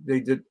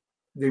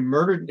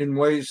murdered in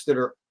ways that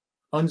are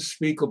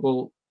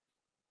unspeakable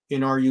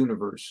in our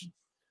universe.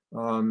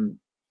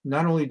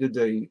 Not only did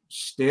they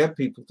stab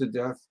people to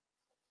death,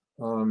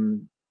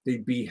 they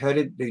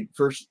beheaded.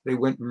 They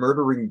went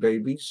murdering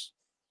babies.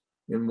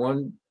 In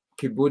one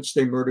kibbutz,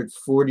 they murdered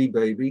 40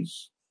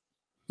 babies.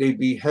 They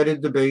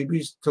beheaded the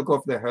babies, took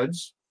off their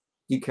heads,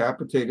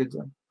 decapitated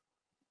them.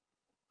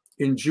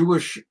 In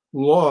Jewish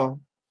law,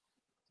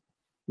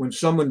 when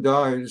someone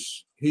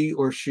dies, he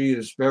or she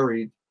is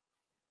buried,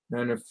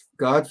 and if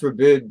God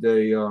forbid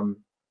they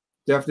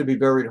have to be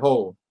buried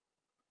whole.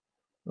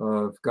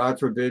 If God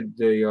forbid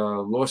they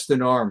lost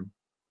an arm,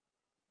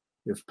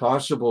 if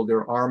possible,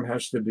 their arm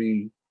has to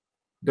be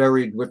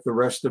buried with the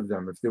rest of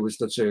them. If there was,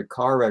 let's say, a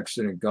car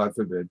accident, God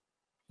forbid,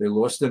 they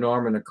lost an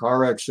arm in a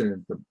car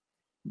accident.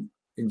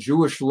 In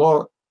Jewish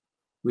law,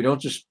 we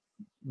don't just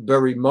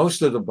bury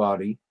most of the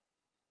body,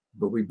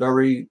 but we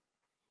bury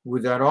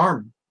with that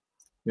arm.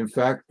 In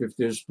fact, if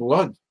there's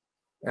blood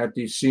at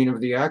the scene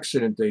of the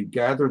accident, they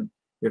gather,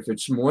 if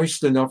it's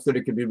moist enough that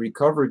it can be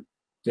recovered,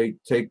 they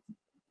take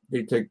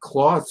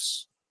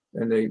cloths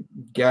and they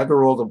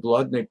gather all the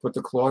blood and they put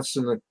the cloths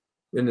in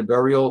the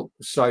burial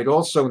site,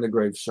 also in the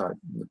grave site,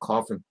 in the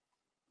coffin.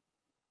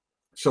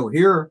 So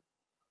here,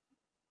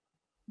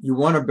 you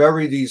want to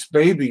bury these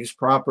babies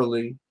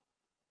properly,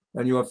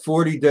 and you have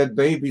 40 dead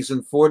babies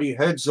and 40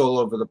 heads all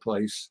over the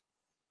place,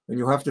 and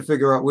you have to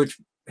figure out which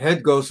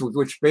head goes with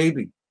which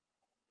baby.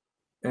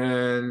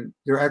 And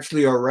there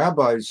actually are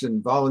rabbis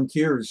and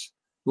volunteers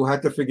who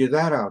had to figure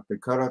that out. They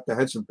cut out the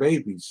heads of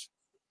babies.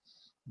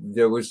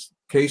 There was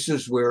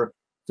cases where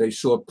they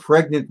saw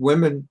pregnant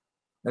women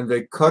and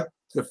they cut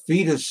the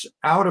fetus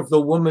out of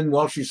the woman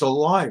while she's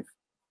alive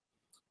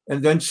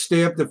and then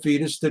stabbed the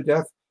fetus to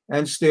death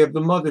and stabbed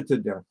the mother to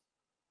death.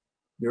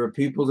 There are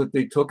people that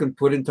they took and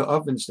put into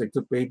ovens. They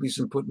took babies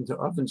and put into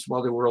ovens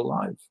while they were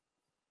alive.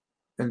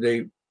 And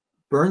they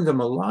burned them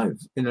alive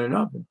in an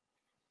oven.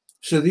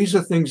 So these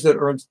are things that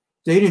are,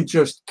 they didn't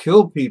just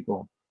kill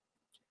people.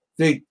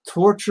 They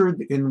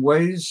tortured in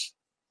ways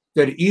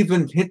that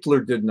even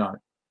Hitler did not.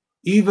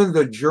 Even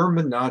the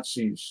German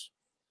Nazis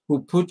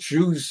who put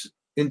Jews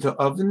into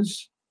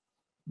ovens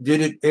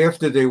did it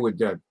after they were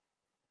dead.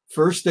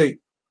 First, they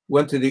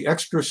went to the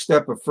extra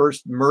step of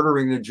first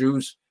murdering the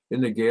Jews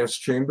in the gas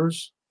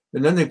chambers,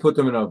 and then they put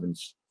them in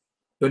ovens.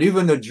 But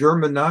even the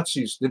German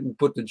Nazis didn't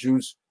put the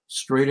Jews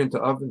straight into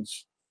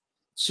ovens.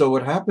 So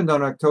what happened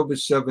on October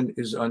 7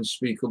 is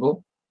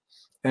unspeakable,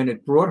 and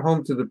it brought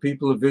home to the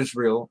people of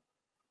Israel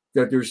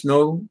that there's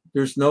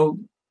no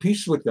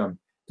peace with them.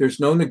 There's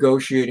no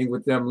negotiating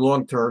with them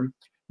long term.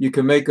 You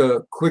can make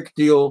a quick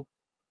deal.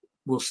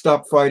 We'll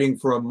stop fighting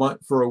for a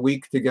month, for a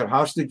week to get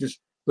hostages,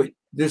 but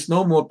there's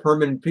no more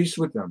permanent peace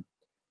with them.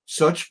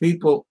 Such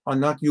people are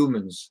not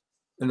humans,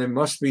 and they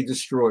must be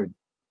destroyed.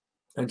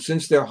 And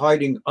since they're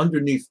hiding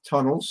underneath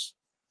tunnels,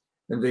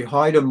 and they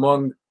hide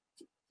among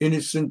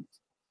innocent,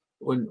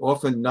 and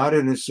often not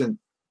innocent,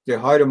 they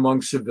hide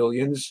among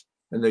civilians,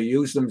 and they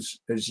use them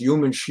as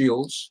human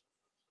shields.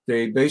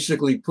 They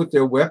basically put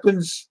their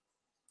weapons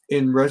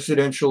in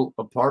residential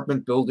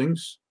apartment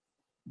buildings,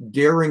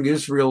 daring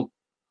Israel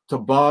to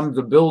bomb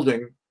the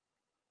building,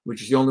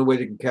 which is the only way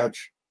they can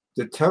catch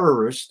the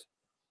terrorist.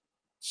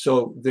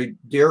 So they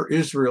dare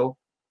Israel.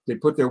 They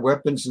put their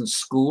weapons in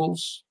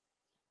schools,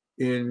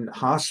 in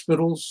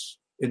hospitals,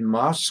 in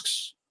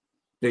mosques.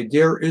 They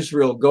dare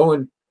Israel go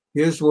and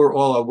here's where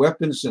all our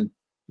weapons and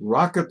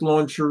rocket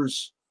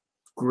launchers,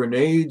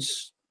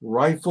 grenades,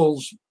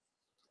 rifles,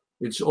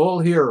 it's all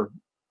here,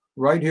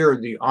 right here,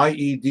 the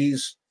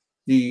IEDs,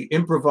 the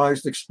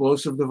improvised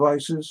explosive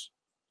devices,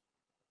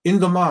 in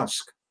the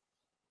mosque.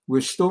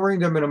 We're storing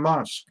them in a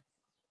mosque.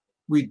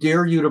 We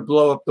dare you to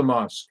blow up the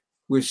mosque.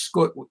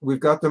 We've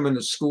got them in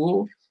the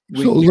school.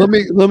 So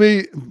let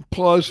me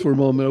pause for a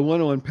moment. I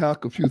want to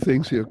unpack a few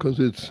things here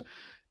because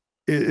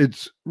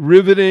it's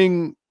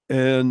riveting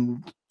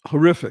and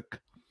horrific.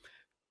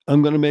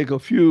 I'm going to make a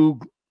few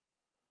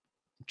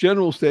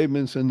general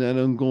statements and then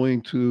I'm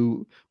going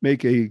to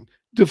make a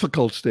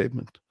difficult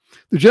statement.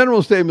 The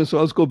general statement, so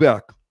let's go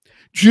back.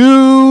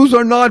 Jews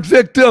are not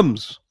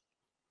victims.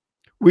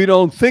 We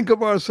don't think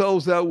of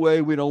ourselves that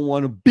way. We don't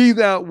want to be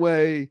that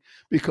way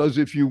because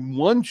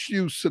once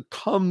you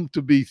succumb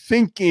to be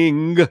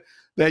thinking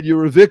that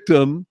you're a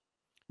victim,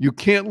 you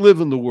can't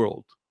live in the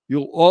world.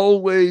 You'll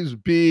always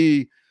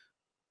be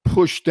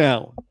pushed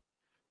down.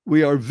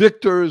 We are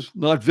victors,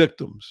 not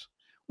victims.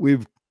 We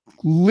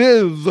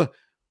live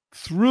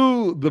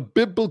through the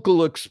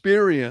biblical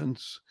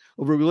experience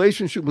of a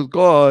relationship with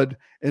God,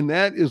 and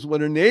that is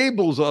what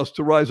enables us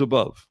to rise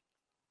above.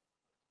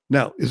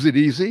 Now, is it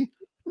easy?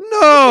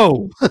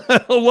 No.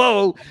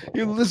 Hello.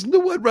 You listen to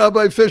what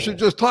Rabbi Fisher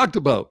just talked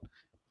about.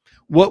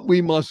 What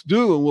we must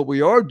do and what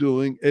we are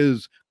doing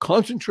is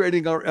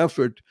concentrating our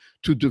effort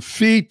to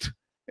defeat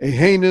a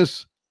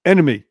heinous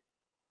enemy.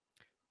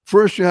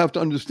 First, you have to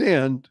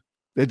understand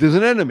that there's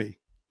an enemy.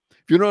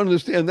 If you don't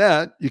understand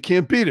that, you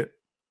can't beat it.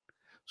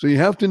 So you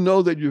have to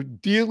know that you're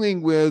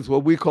dealing with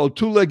what we call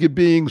two-legged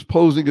beings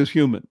posing as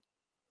human.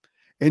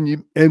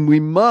 And we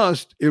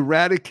must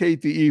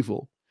eradicate the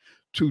evil.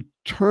 To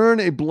turn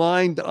a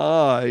blind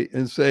eye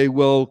and say,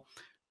 well,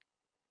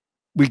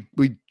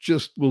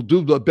 we'll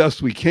do the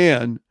best we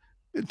can,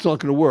 it's not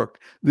going to work.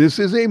 This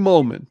is a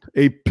moment,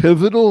 a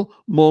pivotal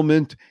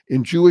moment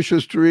in Jewish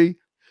history,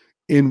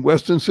 in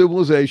Western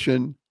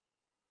civilization,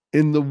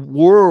 in the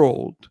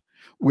world,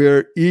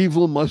 where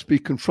evil must be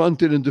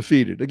confronted and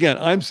defeated. Again,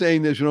 I'm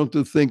saying this, you don't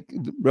have to think,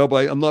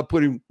 Rabbi, I'm not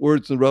putting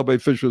words in Rabbi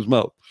Fisher's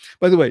mouth.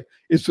 By the way,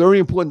 it's very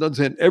important to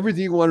understand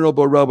everything you want to know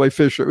about Rabbi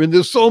Fisher. And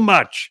there's so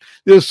much,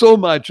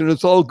 and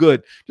it's all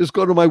good. Just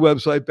go to my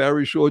website,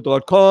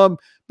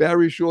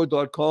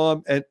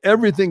 barryshore.com, and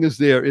everything is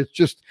there.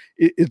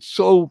 It's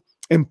so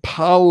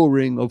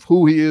empowering of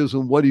who he is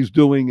and what he's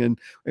doing, and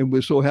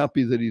we're so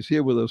happy that he's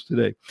here with us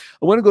today.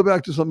 I want to go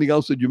back to something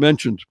else that you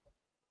mentioned,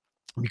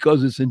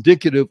 because it's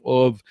indicative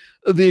of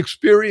the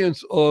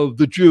experience of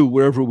the Jew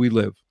wherever we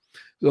live.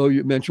 So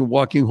you mentioned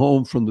walking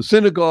home from the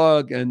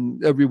synagogue,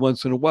 and every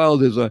once in a while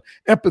there's an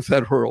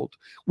epithet hurled.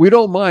 We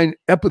don't mind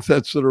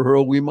epithets that are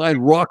hurled. We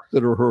mind rocks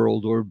that are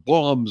hurled or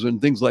bombs and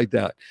things like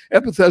that.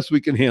 Epithets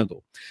we can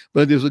handle.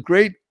 But there's a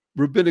great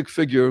rabbinic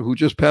figure who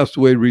just passed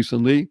away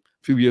recently, a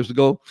few years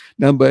ago,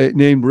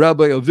 named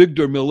Rabbi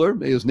Avigdor Miller.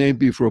 May his name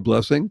be for a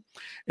blessing.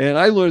 And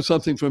I learned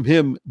something from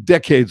him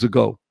decades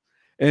ago.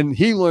 And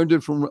he learned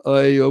it from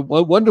a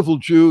wonderful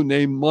Jew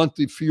named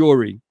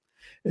Montefiore,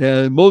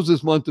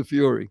 Moses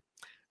Montefiore.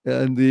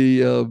 And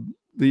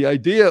the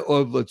idea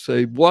of, let's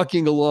say,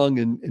 walking along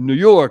in New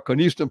York on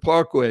Eastern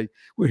Parkway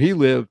where he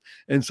lived,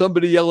 and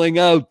somebody yelling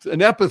out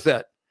an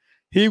epithet,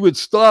 he would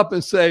stop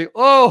and say,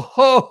 "Oh,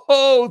 ho,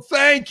 ho,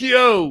 thank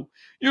you.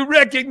 You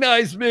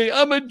recognize me.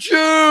 I'm a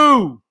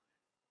Jew."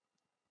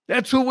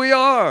 That's who we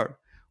are.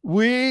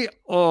 We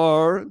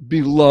are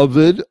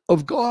beloved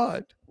of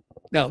God.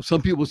 Now,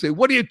 some people say,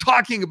 "What are you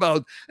talking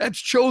about? That's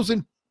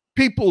chosen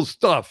people's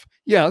stuff."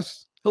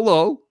 Yes,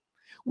 hello.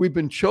 We've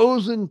been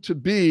chosen to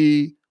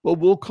be what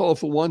we'll call,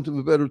 for want of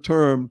a better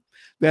term,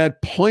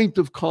 that point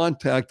of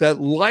contact, that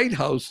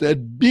lighthouse,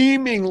 that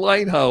beaming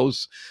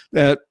lighthouse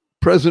that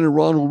President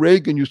Ronald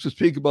Reagan used to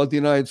speak about the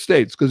United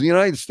States, because the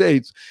United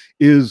States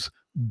is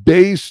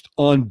based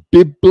on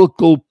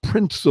biblical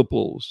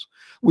principles.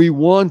 We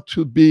want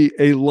to be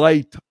a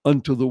light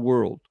unto the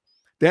world.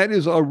 That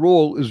is our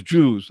role as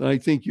Jews. And I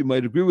think you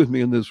might agree with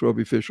me on this,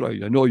 Rabbi Fisher.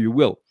 I know you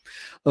will.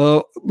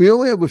 We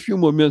only have a few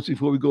more minutes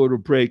before we go to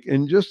break.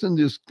 And just in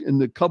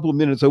the couple of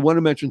minutes, I want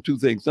to mention two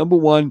things. Number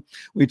one,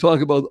 we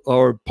talk about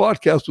our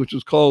podcast, which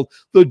is called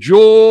The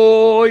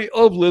Joy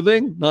of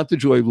Living, not the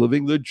joy of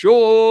living, the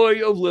joy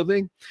of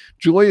living.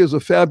 Joy is a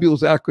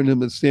fabulous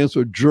acronym that stands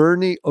for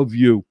Journey of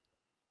You,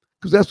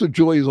 because that's what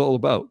joy is all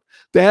about.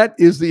 That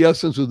is the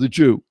essence of the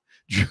Jew.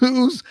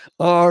 Jews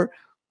are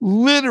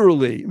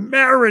literally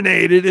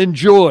marinated in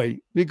joy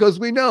because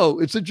we know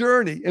it's a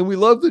journey, and we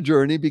love the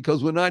journey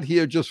because we're not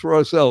here just for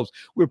ourselves.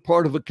 We're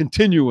part of a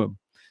continuum.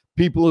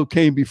 People who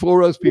came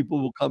before us,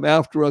 people will come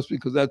after us,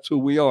 because that's who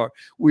we are.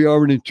 We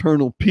are an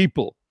eternal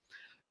people.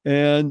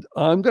 And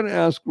I'm going to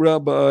ask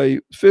Rabbi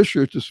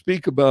Fisher to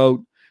speak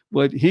about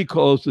what he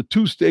calls the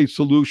two-state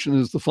solution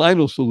as the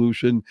final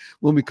solution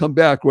when we come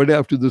back right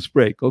after this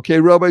break.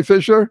 Okay, Rabbi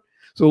Fisher?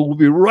 So we'll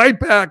be right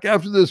back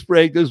after this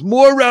break. There's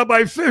more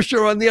Rabbi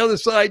Fisher on the other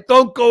side.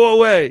 Don't go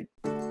away.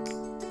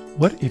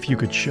 What if you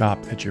could shop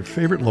at your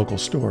favorite local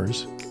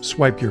stores,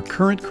 swipe your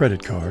current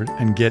credit card,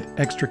 and get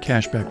extra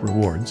cashback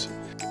rewards?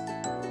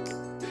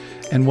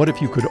 And what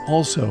if you could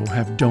also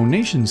have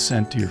donations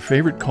sent to your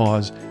favorite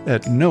cause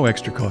at no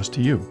extra cost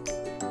to you?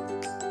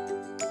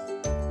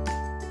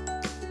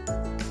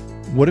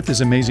 What if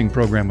this amazing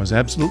program was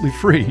absolutely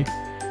free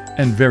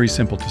and very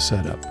simple to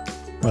set up?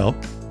 Well,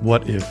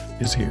 What If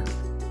is here.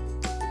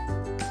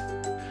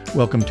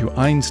 Welcome to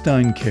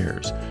Einstein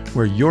Cares,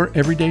 where your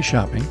everyday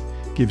shopping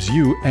gives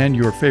you and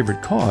your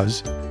favorite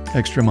cause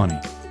extra money.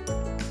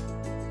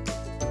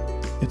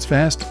 It's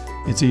fast,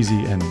 it's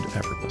easy, and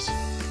effortless.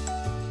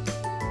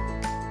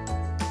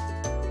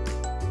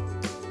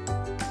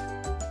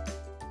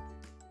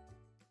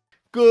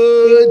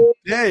 Good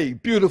day,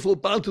 beautiful,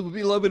 bountiful,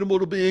 beloved,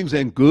 immortal beings,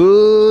 and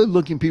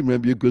good-looking people.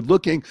 Remember, you're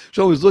good-looking.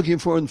 So always looking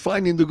for and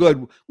finding the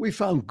good. We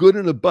found good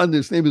in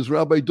abundance. His name is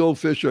Rabbi Dov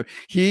Fisher.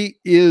 He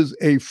is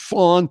a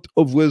font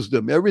of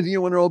wisdom. Everything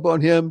you want to know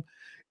about him,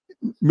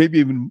 maybe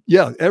even,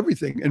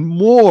 everything and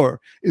more,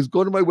 is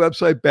go to my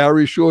website,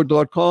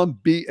 barryshore.com,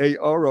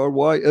 BARRYSHORE.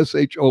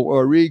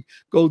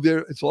 Go there.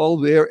 It's all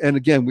there. And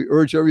again, we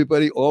urge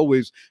everybody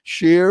always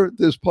share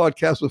this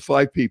podcast with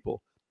 5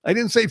 people. I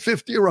didn't say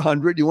 50 or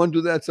 100. You want to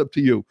do that? It's up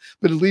to you.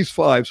 But at least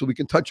 5, so we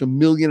can touch 1.5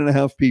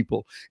 million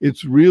people.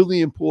 It's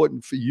really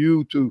important for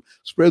you to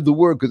spread the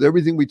word, because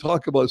everything we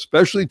talk about,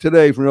 especially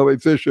today from Rabbi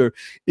Fisher,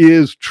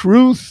 is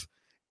truth,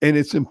 and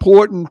it's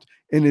important,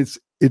 and it's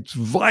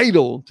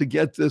vital to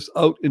get this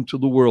out into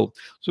the world.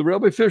 So,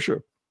 Rabbi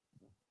Fisher,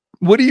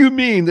 what do you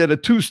mean that a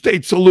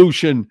two-state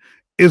solution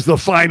is the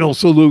final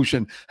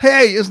solution?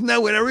 Hey, isn't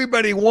that what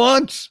everybody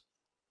wants?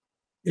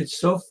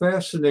 It's so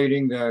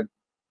fascinating that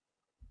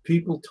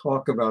people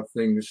talk about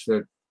things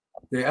that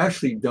they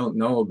actually don't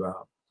know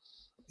about.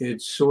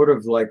 It's sort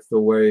of like the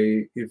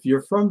way, if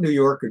you're from New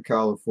York or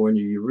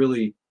California,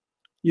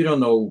 you don't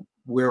know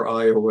where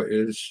Iowa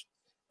is,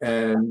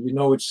 and you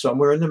know it's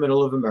somewhere in the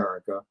middle of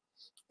America.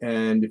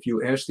 And if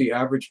you ask the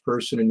average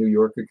person in New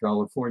York or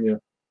California,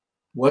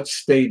 what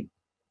state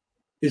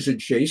is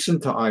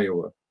adjacent to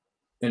Iowa,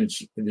 and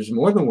there's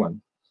more than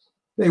one,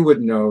 they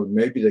wouldn't know.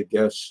 Maybe they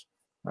guess,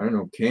 I don't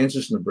know,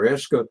 Kansas,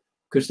 Nebraska,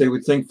 because they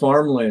would think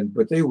farmland,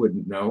 but they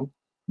wouldn't know.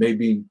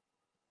 Maybe,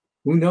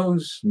 who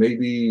knows?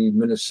 Maybe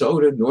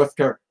Minnesota, North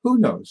Carolina, who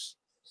knows?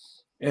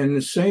 And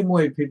the same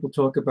way people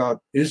talk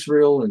about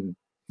Israel and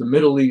the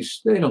Middle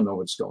East, they don't know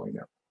what's going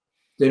on.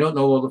 They don't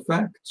know all the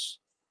facts.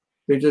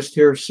 They just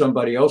hear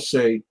somebody else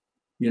say,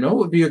 it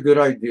would be a good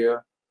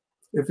idea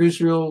if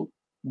Israel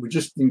would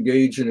just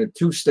engage in a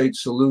two-state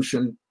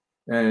solution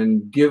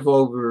and give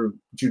over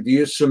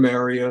Judea,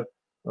 Samaria,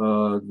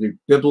 the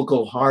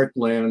biblical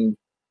heartland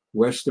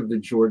west of the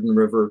Jordan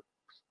River,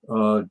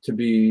 to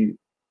be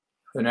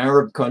an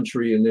Arab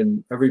country, and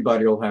then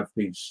everybody will have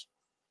peace.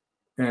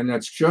 And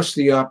that's just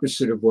the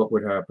opposite of what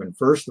would happen.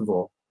 First of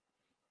all,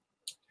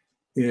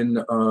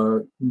 in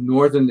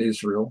northern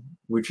Israel,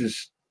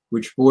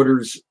 which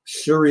borders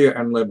Syria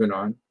and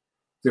Lebanon,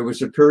 there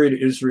was a period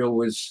Israel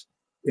was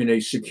in a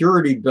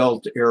security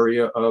belt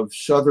area of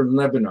southern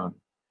Lebanon.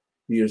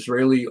 The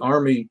Israeli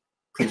army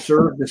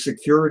preserved the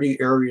security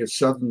area of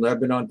southern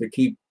Lebanon to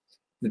keep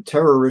the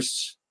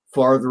terrorists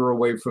farther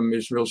away from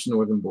Israel's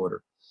northern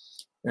border.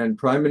 And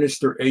Prime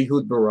Minister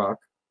Ehud Barak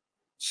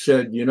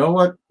said, you know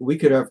what, we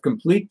could have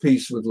complete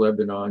peace with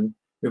Lebanon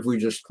if we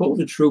just pull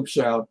the troops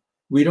out.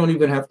 We don't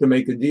even have to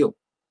make a deal.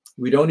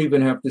 We don't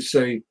even have to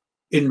say,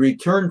 in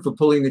return for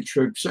pulling the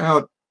troops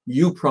out,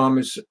 you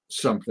promise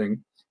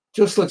something.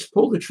 Just let's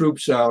pull the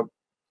troops out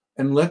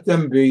and let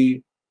them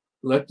be,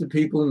 let the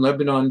people in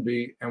Lebanon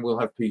be, and we'll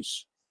have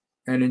peace.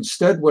 And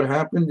instead, what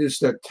happened is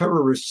that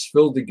terrorists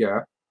filled the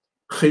gap,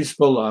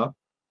 Hezbollah,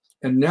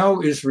 and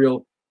now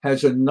Israel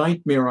has a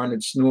nightmare on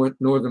its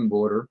northern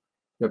border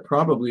that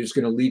probably is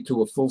going to lead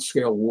to a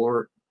full-scale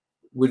war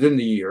within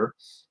the year,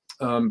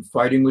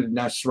 fighting with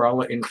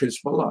Nasrallah and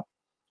Hezbollah.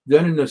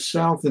 Then in the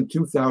south in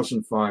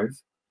 2005,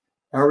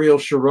 Ariel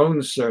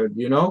Sharon said,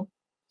 you know,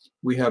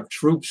 we have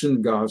troops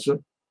in Gaza.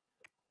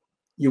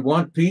 You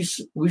want peace?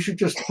 We should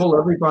just pull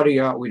everybody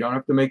out. We don't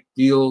have to make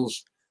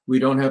deals. We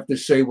don't have to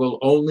say, we'll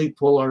only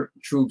pull our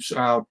troops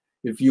out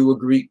if you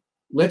agree.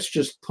 Let's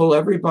just pull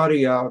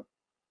everybody out.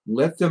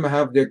 Let them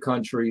have their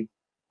country.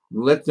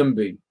 Let them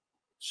be.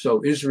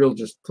 So Israel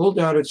just pulled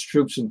out its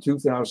troops in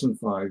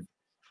 2005,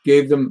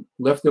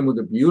 left them with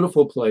a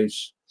beautiful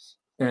place,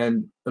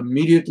 and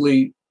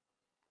immediately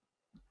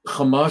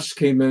Hamas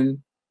came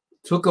in,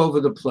 took over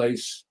the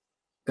place,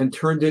 and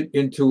turned it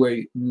into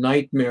a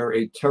nightmare,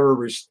 a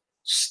terrorist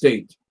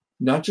state.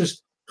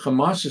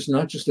 Hamas is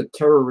not just a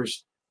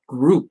terrorist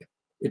group,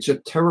 it's a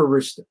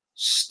terrorist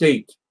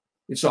state.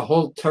 It's a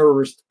whole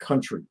terrorist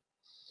country.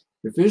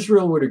 If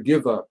Israel were to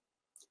give up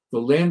the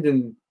land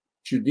in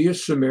Judea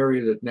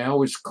Samaria that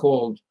now is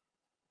called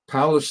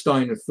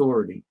Palestine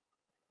Authority,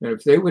 and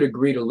if they would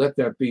agree to let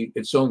that be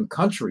its own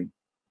country,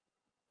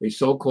 a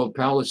so-called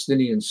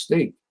Palestinian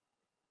state,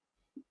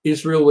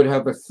 Israel would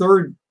have a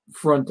third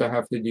front to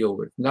have to deal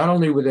with. Not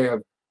only would they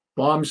have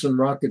bombs and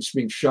rockets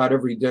being shot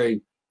every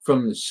day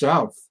from the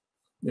south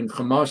in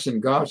Hamas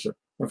and Gaza,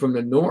 and from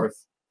the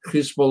north,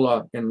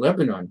 Hezbollah and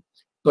Lebanon,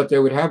 but they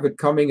would have it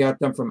coming at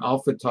them from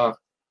Al-Fatah,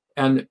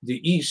 and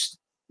the east,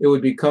 it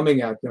would be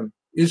coming at them.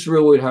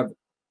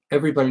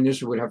 Everybody in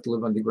Israel would have to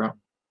live underground.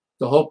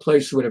 The whole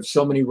place would have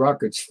so many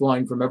rockets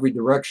flying from every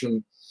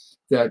direction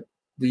that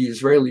the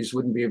Israelis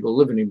wouldn't be able to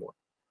live anymore.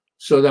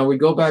 So now we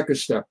go back a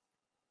step.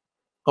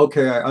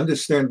 Okay, I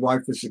understand why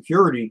for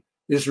security,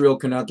 Israel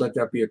cannot let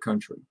that be a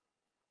country.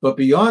 But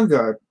beyond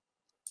that,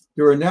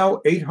 there are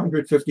now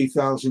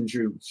 850,000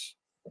 Jews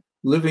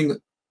living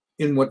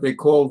in what they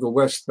call the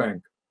West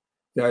Bank.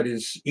 That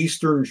is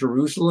Eastern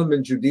Jerusalem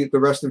and Judea, the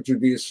rest of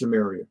Judea,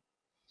 Samaria.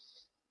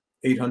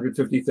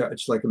 850,000,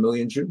 it's like 1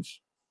 million Jews.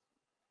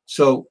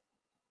 So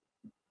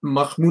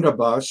Mahmoud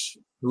Abbas,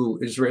 who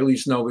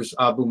Israelis know as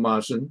Abu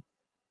Mazen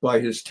by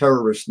his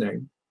terrorist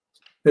name,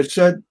 has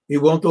said he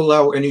won't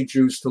allow any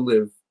Jews to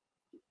live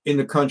in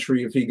the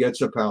country if he gets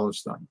a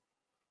Palestine.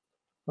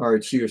 All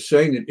right, so you're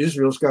saying that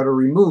Israel's got to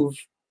remove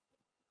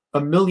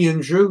 1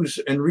 million Jews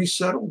and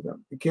resettle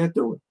them. You can't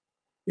do it.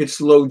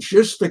 It's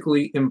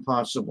logistically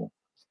impossible.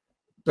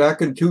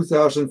 Back in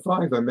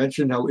 2005, I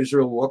mentioned how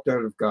Israel walked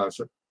out of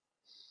Gaza.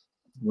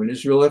 When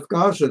Israel left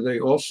Gaza, they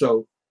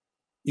also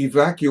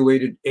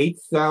evacuated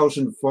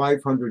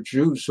 8,500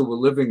 Jews who were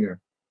living there.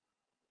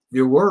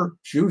 There were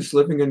Jews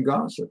living in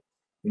Gaza,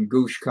 in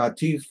Gush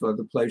Katif,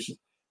 other places,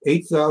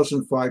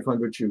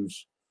 8,500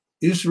 Jews.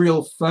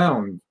 Israel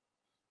found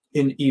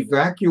in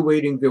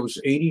evacuating those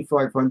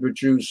 8,500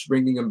 Jews,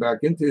 bringing them back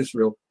into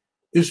Israel,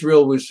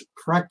 Israel was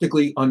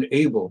practically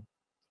unable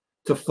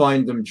to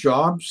find them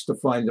jobs, to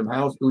find them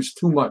houses. It was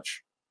too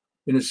much.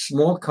 In a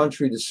small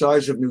country the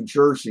size of New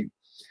Jersey,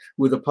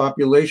 with a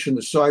population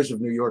the size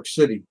of New York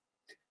City,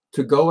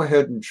 to go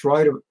ahead and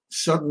try to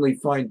suddenly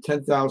find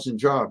 10,000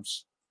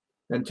 jobs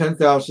and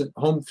 10,000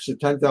 homes for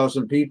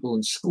 10,000 people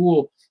and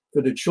school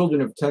for the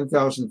children of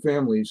 10,000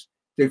 families,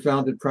 they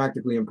found it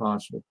practically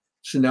impossible.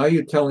 So now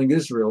you're telling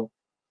Israel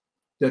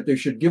that they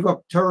should give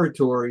up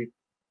territory,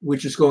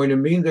 which is going to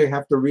mean they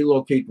have to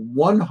relocate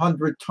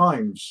 100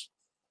 times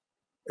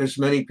as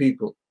many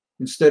people.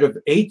 Instead of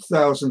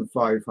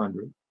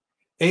 8,500,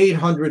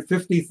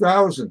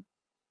 850,000.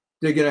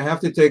 They're going to have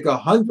to take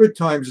 100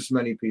 times as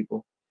many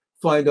people,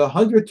 find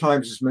 100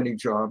 times as many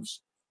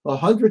jobs,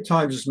 100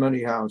 times as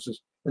many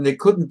houses, and they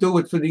couldn't do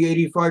it for the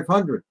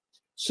 8,500.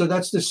 So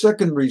that's the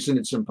second reason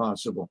it's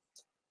impossible.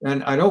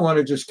 And I don't want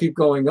to just keep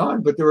going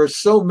on, but there are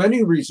so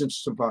many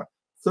reasons to buy.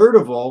 Third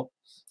of all,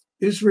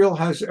 Israel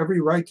has every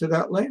right to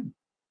that land.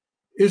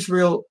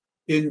 Israel,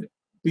 when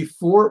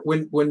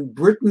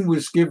Britain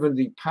was given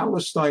the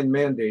Palestine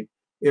Mandate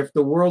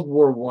after World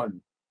War I,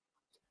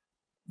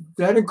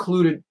 that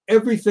included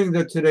everything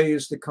that today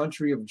is the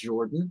country of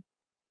Jordan,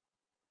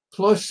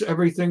 plus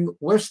everything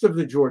west of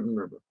the Jordan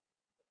River.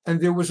 And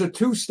there was a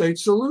two-state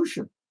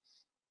solution.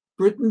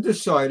 Britain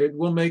decided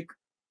we'll make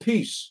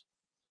peace.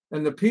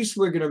 And the peace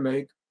we're going to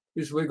make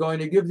is we're going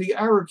to give the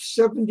Arabs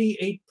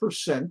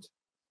 78%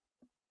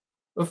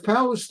 of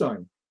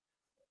Palestine.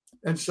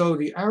 And so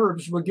the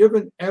Arabs were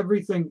given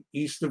everything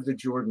east of the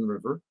Jordan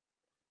River,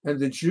 and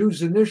the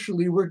Jews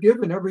initially were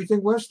given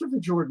everything west of the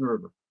Jordan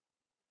River.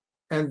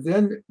 And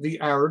then the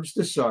Arabs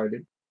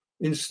decided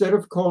instead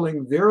of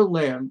calling their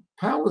land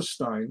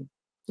Palestine,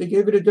 they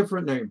gave it a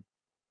different name.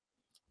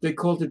 They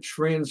called it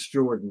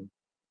Transjordan.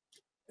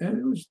 And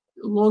it was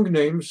a long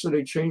name, so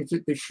they changed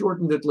it. They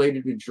shortened it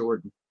later to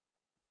Jordan.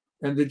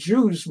 And the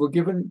Jews were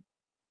given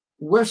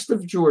west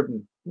of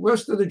Jordan,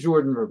 west of the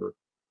Jordan River.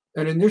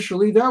 And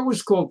initially that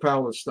was called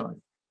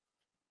Palestine.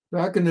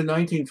 Back in the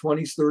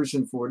 1920s, 30s,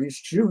 and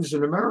 40s, Jews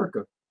in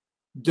America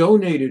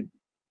donated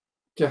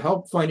to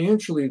help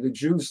financially the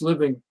Jews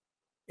living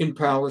in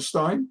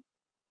Palestine.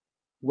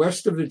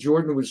 West of the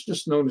Jordan was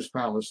just known as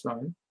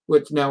Palestine,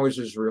 what now is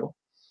Israel.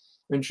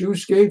 And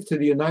Jews gave to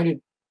the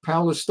United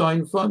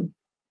Palestine Fund,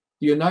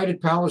 the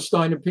United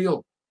Palestine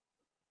Appeal.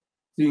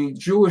 The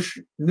Jewish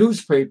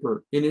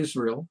newspaper in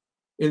Israel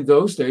in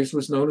those days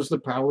was known as the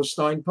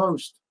Palestine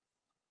Post.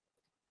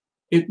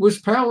 It was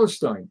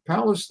Palestine.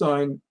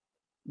 Palestine,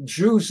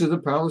 Jews are the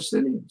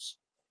Palestinians.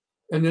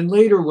 And then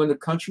later, when the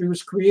country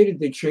was created,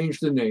 they changed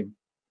the name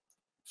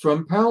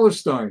from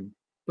Palestine,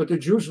 but the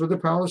Jews were the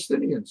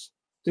Palestinians.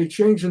 They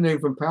changed the name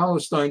from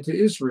Palestine to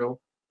Israel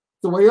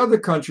the way other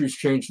countries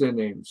changed their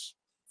names.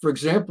 For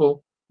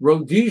example,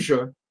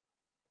 Rhodesia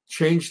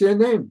changed their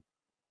name.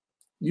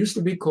 It used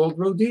to be called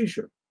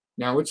Rhodesia.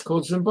 Now it's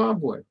called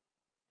Zimbabwe.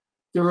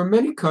 There are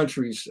many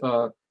countries,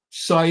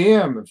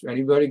 Siam, if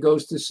anybody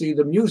goes to see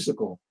the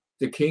musical,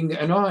 The King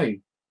and I,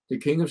 the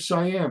King of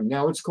Siam,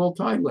 now it's called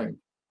Thailand.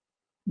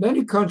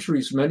 Many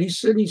countries, many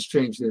cities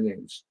changed their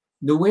names.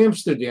 New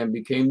Amsterdam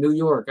became New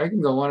York. I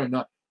can go on and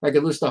on. I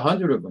could list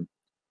 100 of them.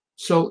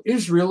 So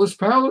Israel is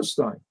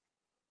Palestine.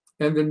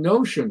 And the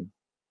notion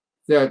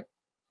that,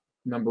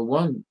 number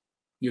one,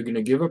 you're going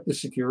to give up the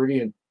security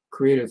and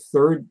create a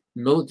third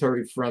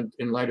military front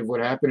in light of what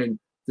happened in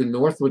the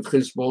north with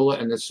Hezbollah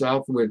and the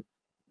south with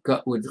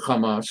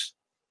Hamas,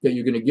 that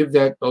you're going to give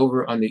that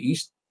over on the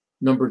east.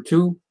 Number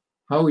two,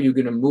 how are you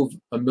going to move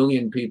 1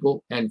 million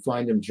people and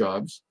find them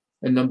jobs?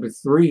 And number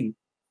three,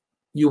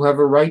 you have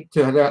a right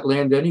to that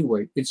land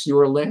anyway. It's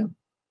your land.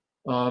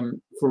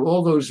 For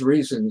all those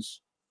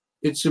reasons,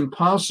 it's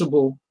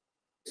impossible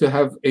to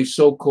have a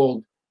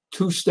so-called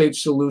two-state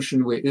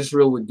solution where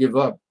Israel would give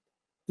up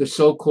the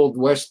so-called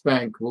West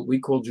Bank, what we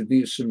call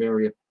Judea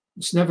Samaria.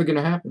 It's never going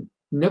to happen.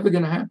 Never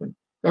going to happen.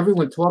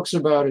 Everyone talks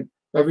about it.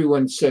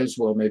 Everyone says,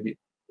 well, maybe.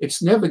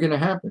 It's never going to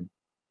happen.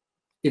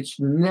 It's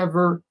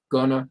never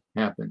going to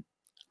happen.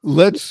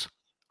 Let's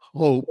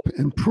hope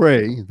and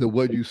pray that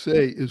what you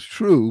say is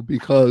true,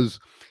 because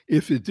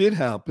if it did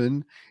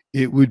happen,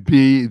 it would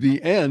be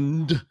the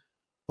end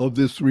of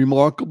this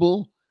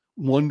remarkable,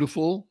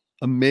 wonderful,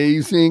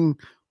 amazing,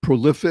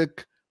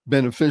 prolific,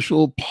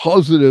 beneficial,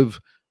 positive,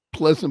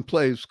 pleasant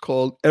place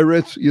called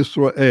Eretz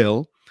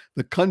Yisrael,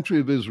 the country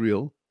of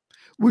Israel,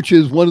 which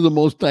is one of the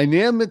most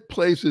dynamic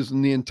places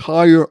in the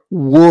entire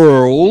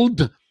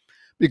world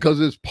because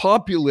it's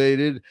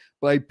populated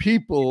by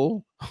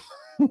people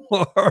who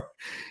are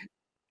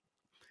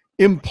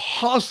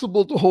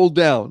impossible to hold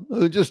down.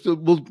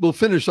 We'll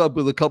finish up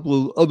with a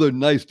couple of other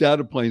nice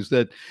data points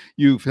that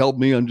you've helped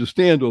me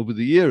understand over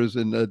the years,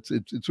 and it's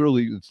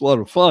a lot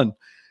of fun.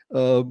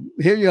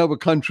 Here you have a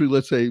country,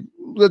 let's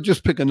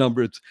just pick a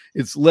number.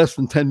 It's less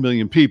than 10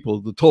 million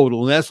people, the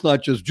total, and that's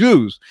not just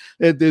Jews.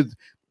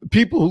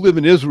 People who live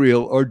in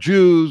Israel are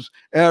Jews,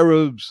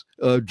 Arabs,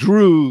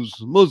 Druze,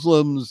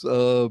 Muslims,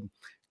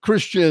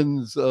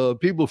 Christians,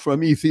 people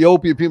from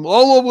Ethiopia, people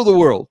all over the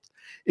world.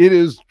 It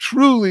is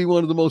truly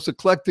one of the most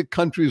eclectic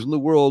countries in the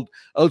world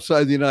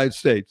outside the United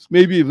States,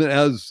 maybe even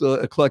as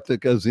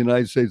eclectic as the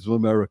United States of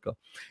America.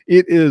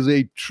 It is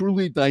a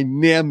truly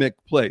dynamic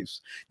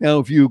place. Now,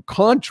 if you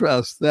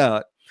contrast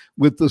that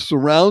with the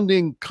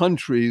surrounding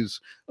countries,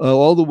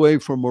 all the way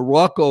from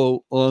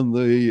Morocco on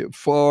the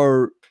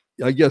far,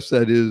 I guess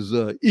that is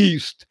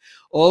east,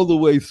 all the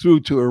way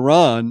through to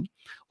Iran,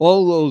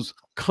 all those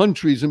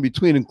countries in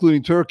between,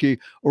 including Turkey,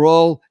 are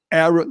all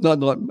Arab,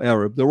 not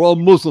Arab, they're all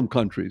Muslim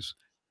countries.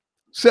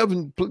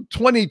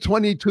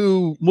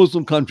 22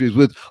 Muslim countries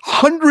with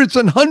hundreds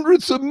and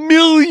hundreds of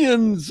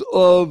millions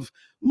of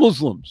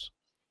Muslims.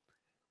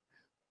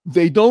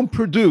 They don't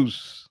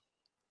produce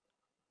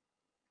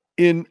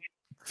in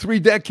 3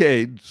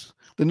 decades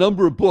the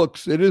number of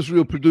books that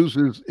Israel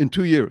produces in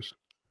 2 years.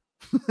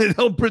 They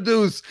don't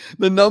produce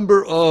the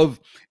number of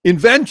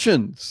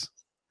inventions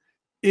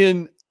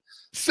in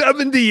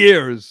 70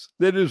 years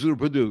that Israel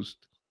produced.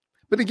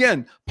 But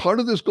again, part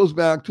of this goes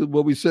back to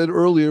what we said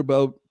earlier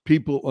about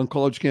people on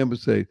college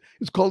campus say.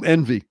 It's called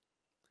envy.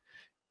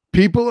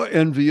 People are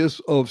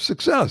envious of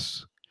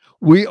success.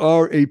 We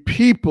are a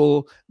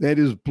people that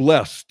is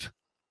blessed.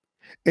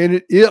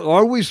 And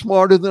are we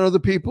smarter than other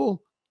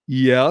people?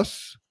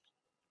 Yes.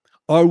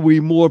 Are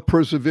we more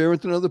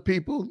perseverant than other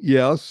people?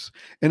 Yes.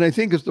 And I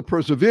think it's the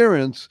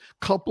perseverance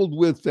coupled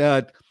with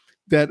that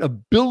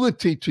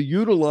ability to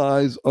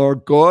utilize our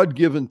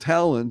God-given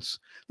talents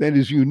that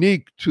is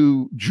unique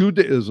to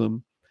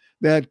Judaism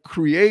that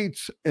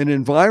creates an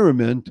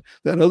environment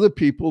that other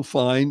people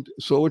find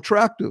so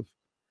attractive.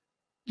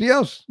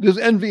 Yes, there's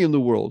envy in the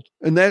world,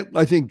 and that,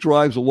 I think,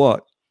 drives a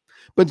lot.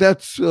 But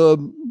that's not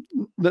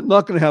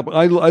going to happen.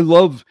 I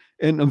love,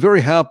 and I'm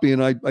very happy,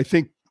 and I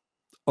think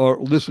our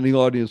listening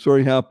audience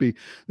very happy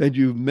that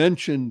you've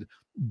mentioned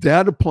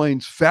data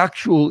points,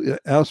 factual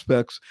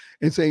aspects,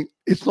 and saying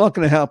it's not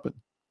going to happen.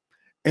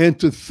 And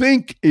to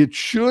think it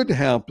should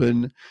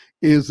happen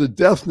is a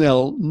death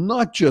knell,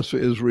 not just for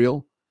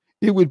Israel.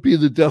 It would be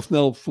the death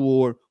knell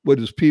for what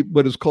is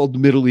called the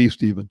Middle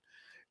East, even,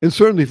 and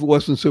certainly for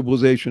Western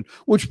civilization,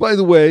 which, by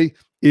the way,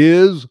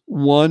 is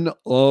one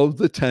of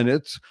the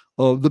tenets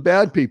of the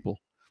bad people.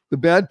 The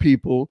bad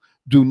people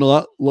do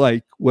not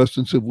like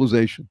Western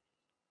civilization.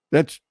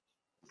 And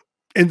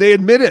they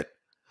admit it.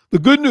 The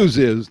good news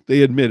is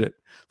they admit it.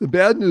 The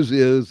bad news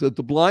is that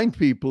the blind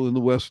people in the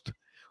West,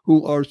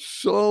 who are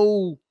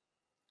so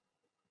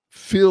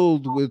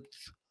filled with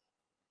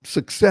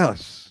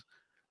success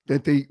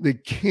that they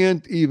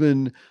can't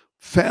even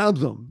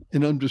fathom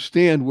and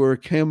understand where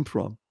it came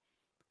from,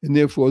 and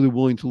therefore they're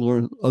willing to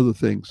learn other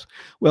things.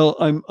 Well,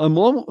 I'm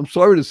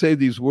sorry to say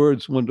these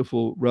words,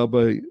 wonderful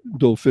Rabbi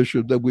Dov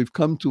Fisher, that we've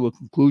come to a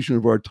conclusion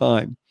of our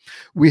time.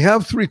 We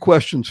have 3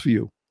 questions for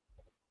you.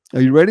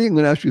 Are you ready? I'm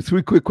going to ask you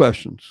 3 quick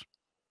questions.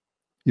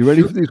 You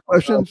ready for these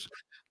questions?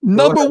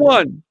 Number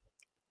 1,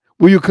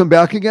 will you come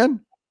back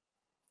again?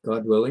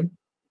 God willing.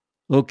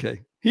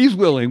 Okay. He's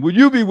willing. Will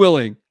you be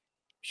willing?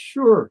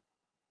 Sure.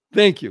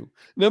 Thank you.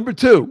 Number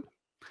 2,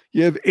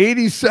 you have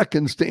 80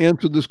 seconds to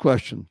answer this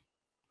question.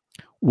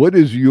 What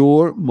is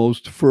your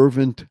most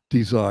fervent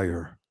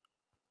desire?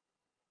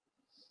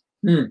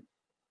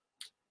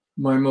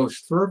 My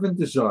most fervent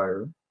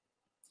desire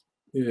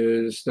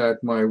is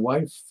that my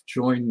wife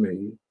join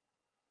me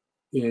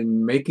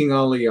in making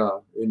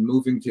Aliyah, in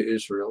moving to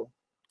Israel.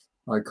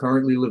 I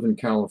currently live in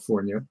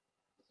California.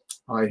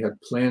 I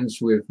had plans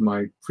with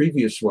my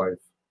previous wife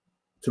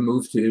to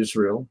move to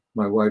Israel,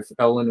 my wife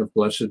Ellen of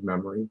blessed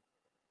memory.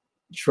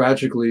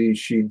 Tragically,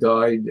 she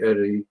died at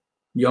a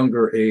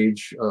younger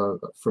age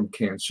from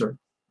cancer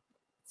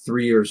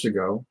 3 years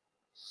ago.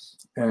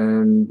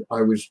 And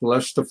I was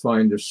blessed to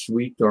find a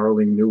sweet,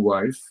 darling new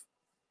wife.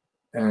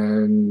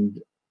 And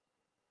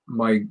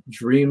my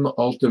dream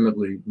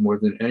ultimately, more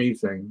than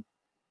anything,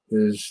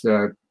 is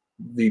that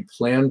the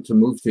plan to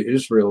move to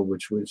Israel,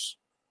 which was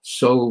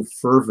so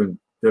fervent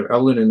that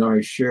Ellen and I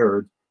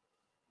shared,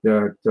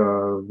 that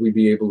we'd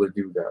be able to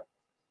do that.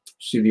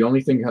 See, the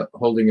only thing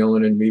holding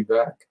Ellen and me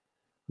back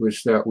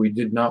was that we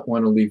did not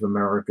want to leave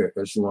America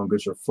as long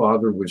as her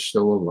father was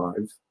still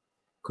alive,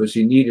 because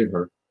he needed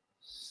her.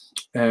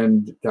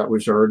 And that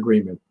was our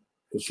agreement,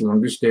 as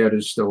long as Dad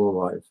is still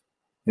alive.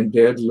 And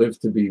Dad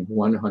lived to be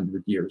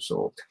 100 years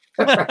old.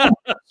 So that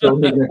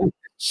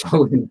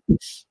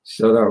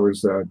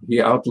was that.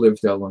 He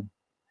outlived Ellen.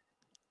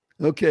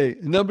 Okay,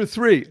 number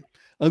 3,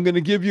 I'm going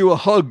to give you a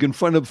hug in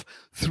front of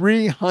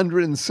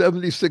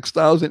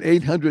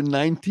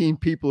 376,819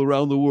 people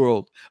around the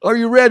world. Are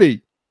you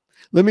ready?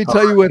 Let me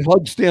tell you what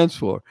HUG stands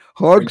for.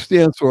 HUG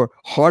stands for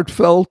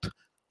Heartfelt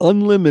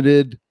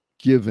Unlimited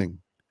Giving.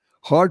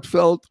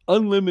 Heartfelt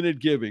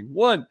Unlimited Giving.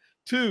 1,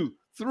 2,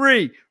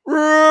 3.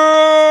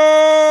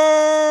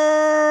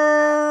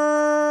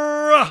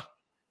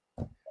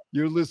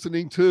 You're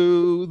listening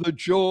to The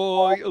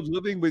Joy of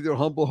Living with your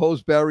humble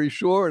host, Barry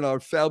Shore, and our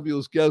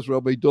fabulous guest,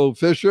 Rabbi Dov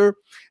Fisher.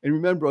 And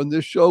remember, on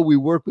this show, we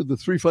work with the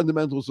 3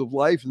 fundamentals of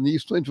life, and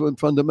these 3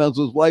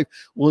 fundamentals of life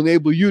will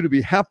enable you to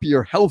be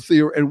happier,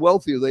 healthier, and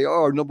wealthier. They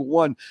are, number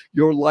 1,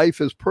 your life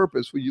has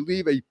purpose. When you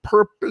leave a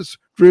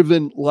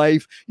purpose-driven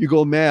life, you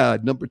go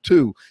mad. Number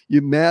 2,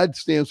 your mad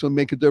stands for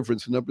make a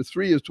difference. And number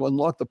 3 is to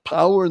unlock the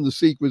power and the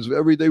secrets of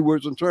everyday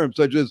words and terms,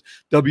 such as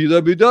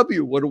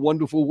WWW, what a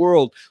wonderful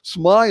world,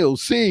 smile,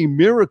 seeing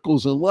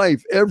miracles in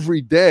life every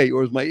day,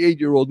 or as my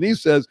 8-year-old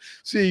niece says,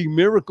 seeing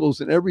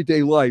miracles in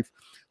everyday life.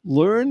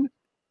 Learn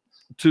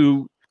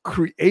to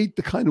create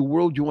the kind of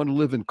world you want to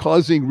live in,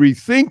 causing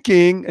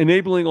rethinking,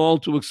 enabling all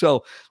to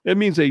excel. That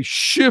means a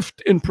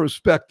shift in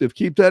perspective.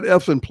 Keep that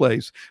F in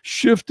place.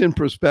 Shift in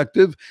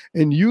perspective,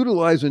 and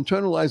utilize,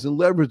 internalize, and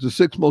leverage the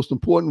 6 most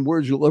important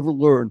words you'll ever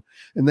learn.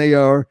 And they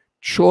are: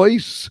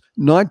 choice,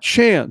 not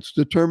chance,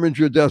 determines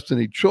your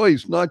destiny.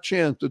 Choice, not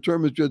chance,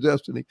 determines your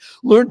destiny.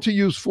 Learn to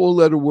use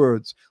 4-letter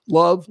words: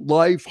 love,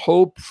 life,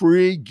 hope,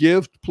 free,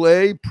 gift,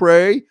 play,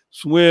 pray,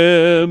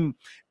 swim.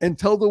 And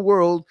tell the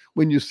world,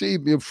 when you see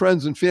your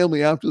friends and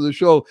family after the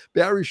show,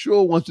 Barry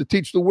Shore wants to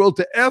teach the world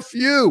to F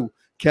you.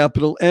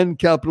 Capital N,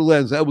 capital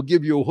N. That will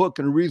give you a hook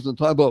and a reason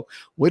to talk about,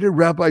 what did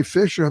Rabbi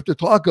Fisher have to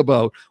talk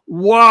about?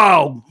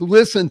 Wow,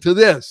 listen to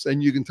this.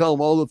 And you can tell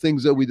them all the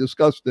things that we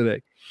discussed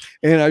today.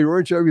 And I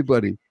urge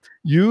everybody,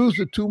 use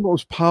the 2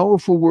 most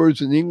powerful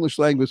words in the English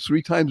language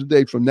 3 times a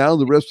day from now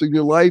the rest of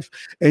your life,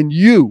 and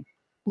you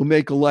will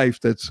make a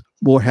life that's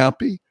more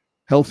happy,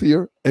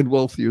 healthier, and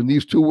wealthier. And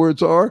these 2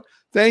 words are: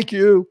 thank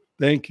you,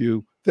 thank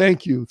you,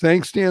 thank you.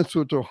 Thanks stands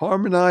for to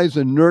harmonize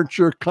and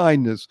nurture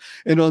kindness.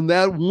 And on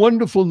that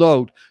wonderful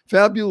note,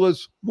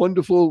 fabulous,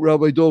 wonderful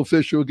Rabbi Dov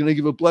Fisher, we're going to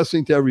give a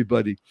blessing to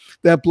everybody.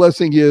 That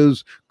blessing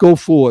is: go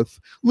forth,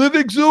 live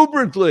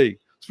exuberantly,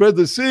 Spread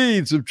the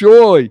seeds of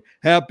joy,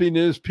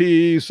 happiness,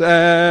 peace,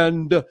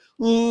 and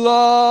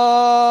love.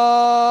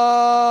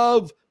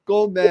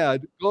 Go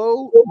mad.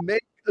 Go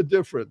make a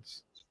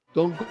difference.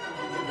 Don't go.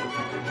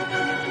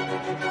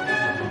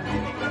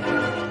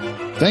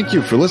 Thank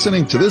you for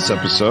listening to this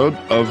episode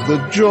of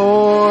the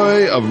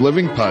Joy of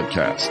Living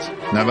podcast.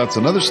 Now that's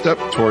another step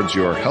towards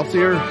your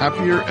healthier,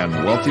 happier, and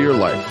wealthier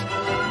life.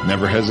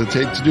 Never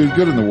hesitate to do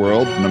good in the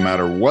world, no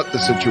matter what the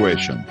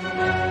situation.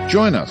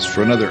 Join us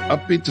for another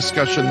upbeat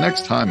discussion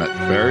next time at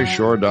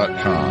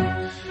barryshore.com.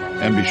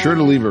 And be sure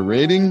to leave a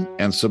rating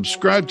and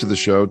subscribe to the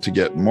show to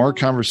get more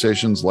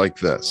conversations like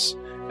this.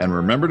 And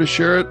remember to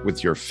share it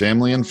with your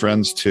family and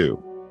friends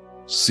too.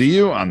 See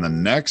you on the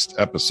next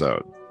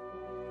episode.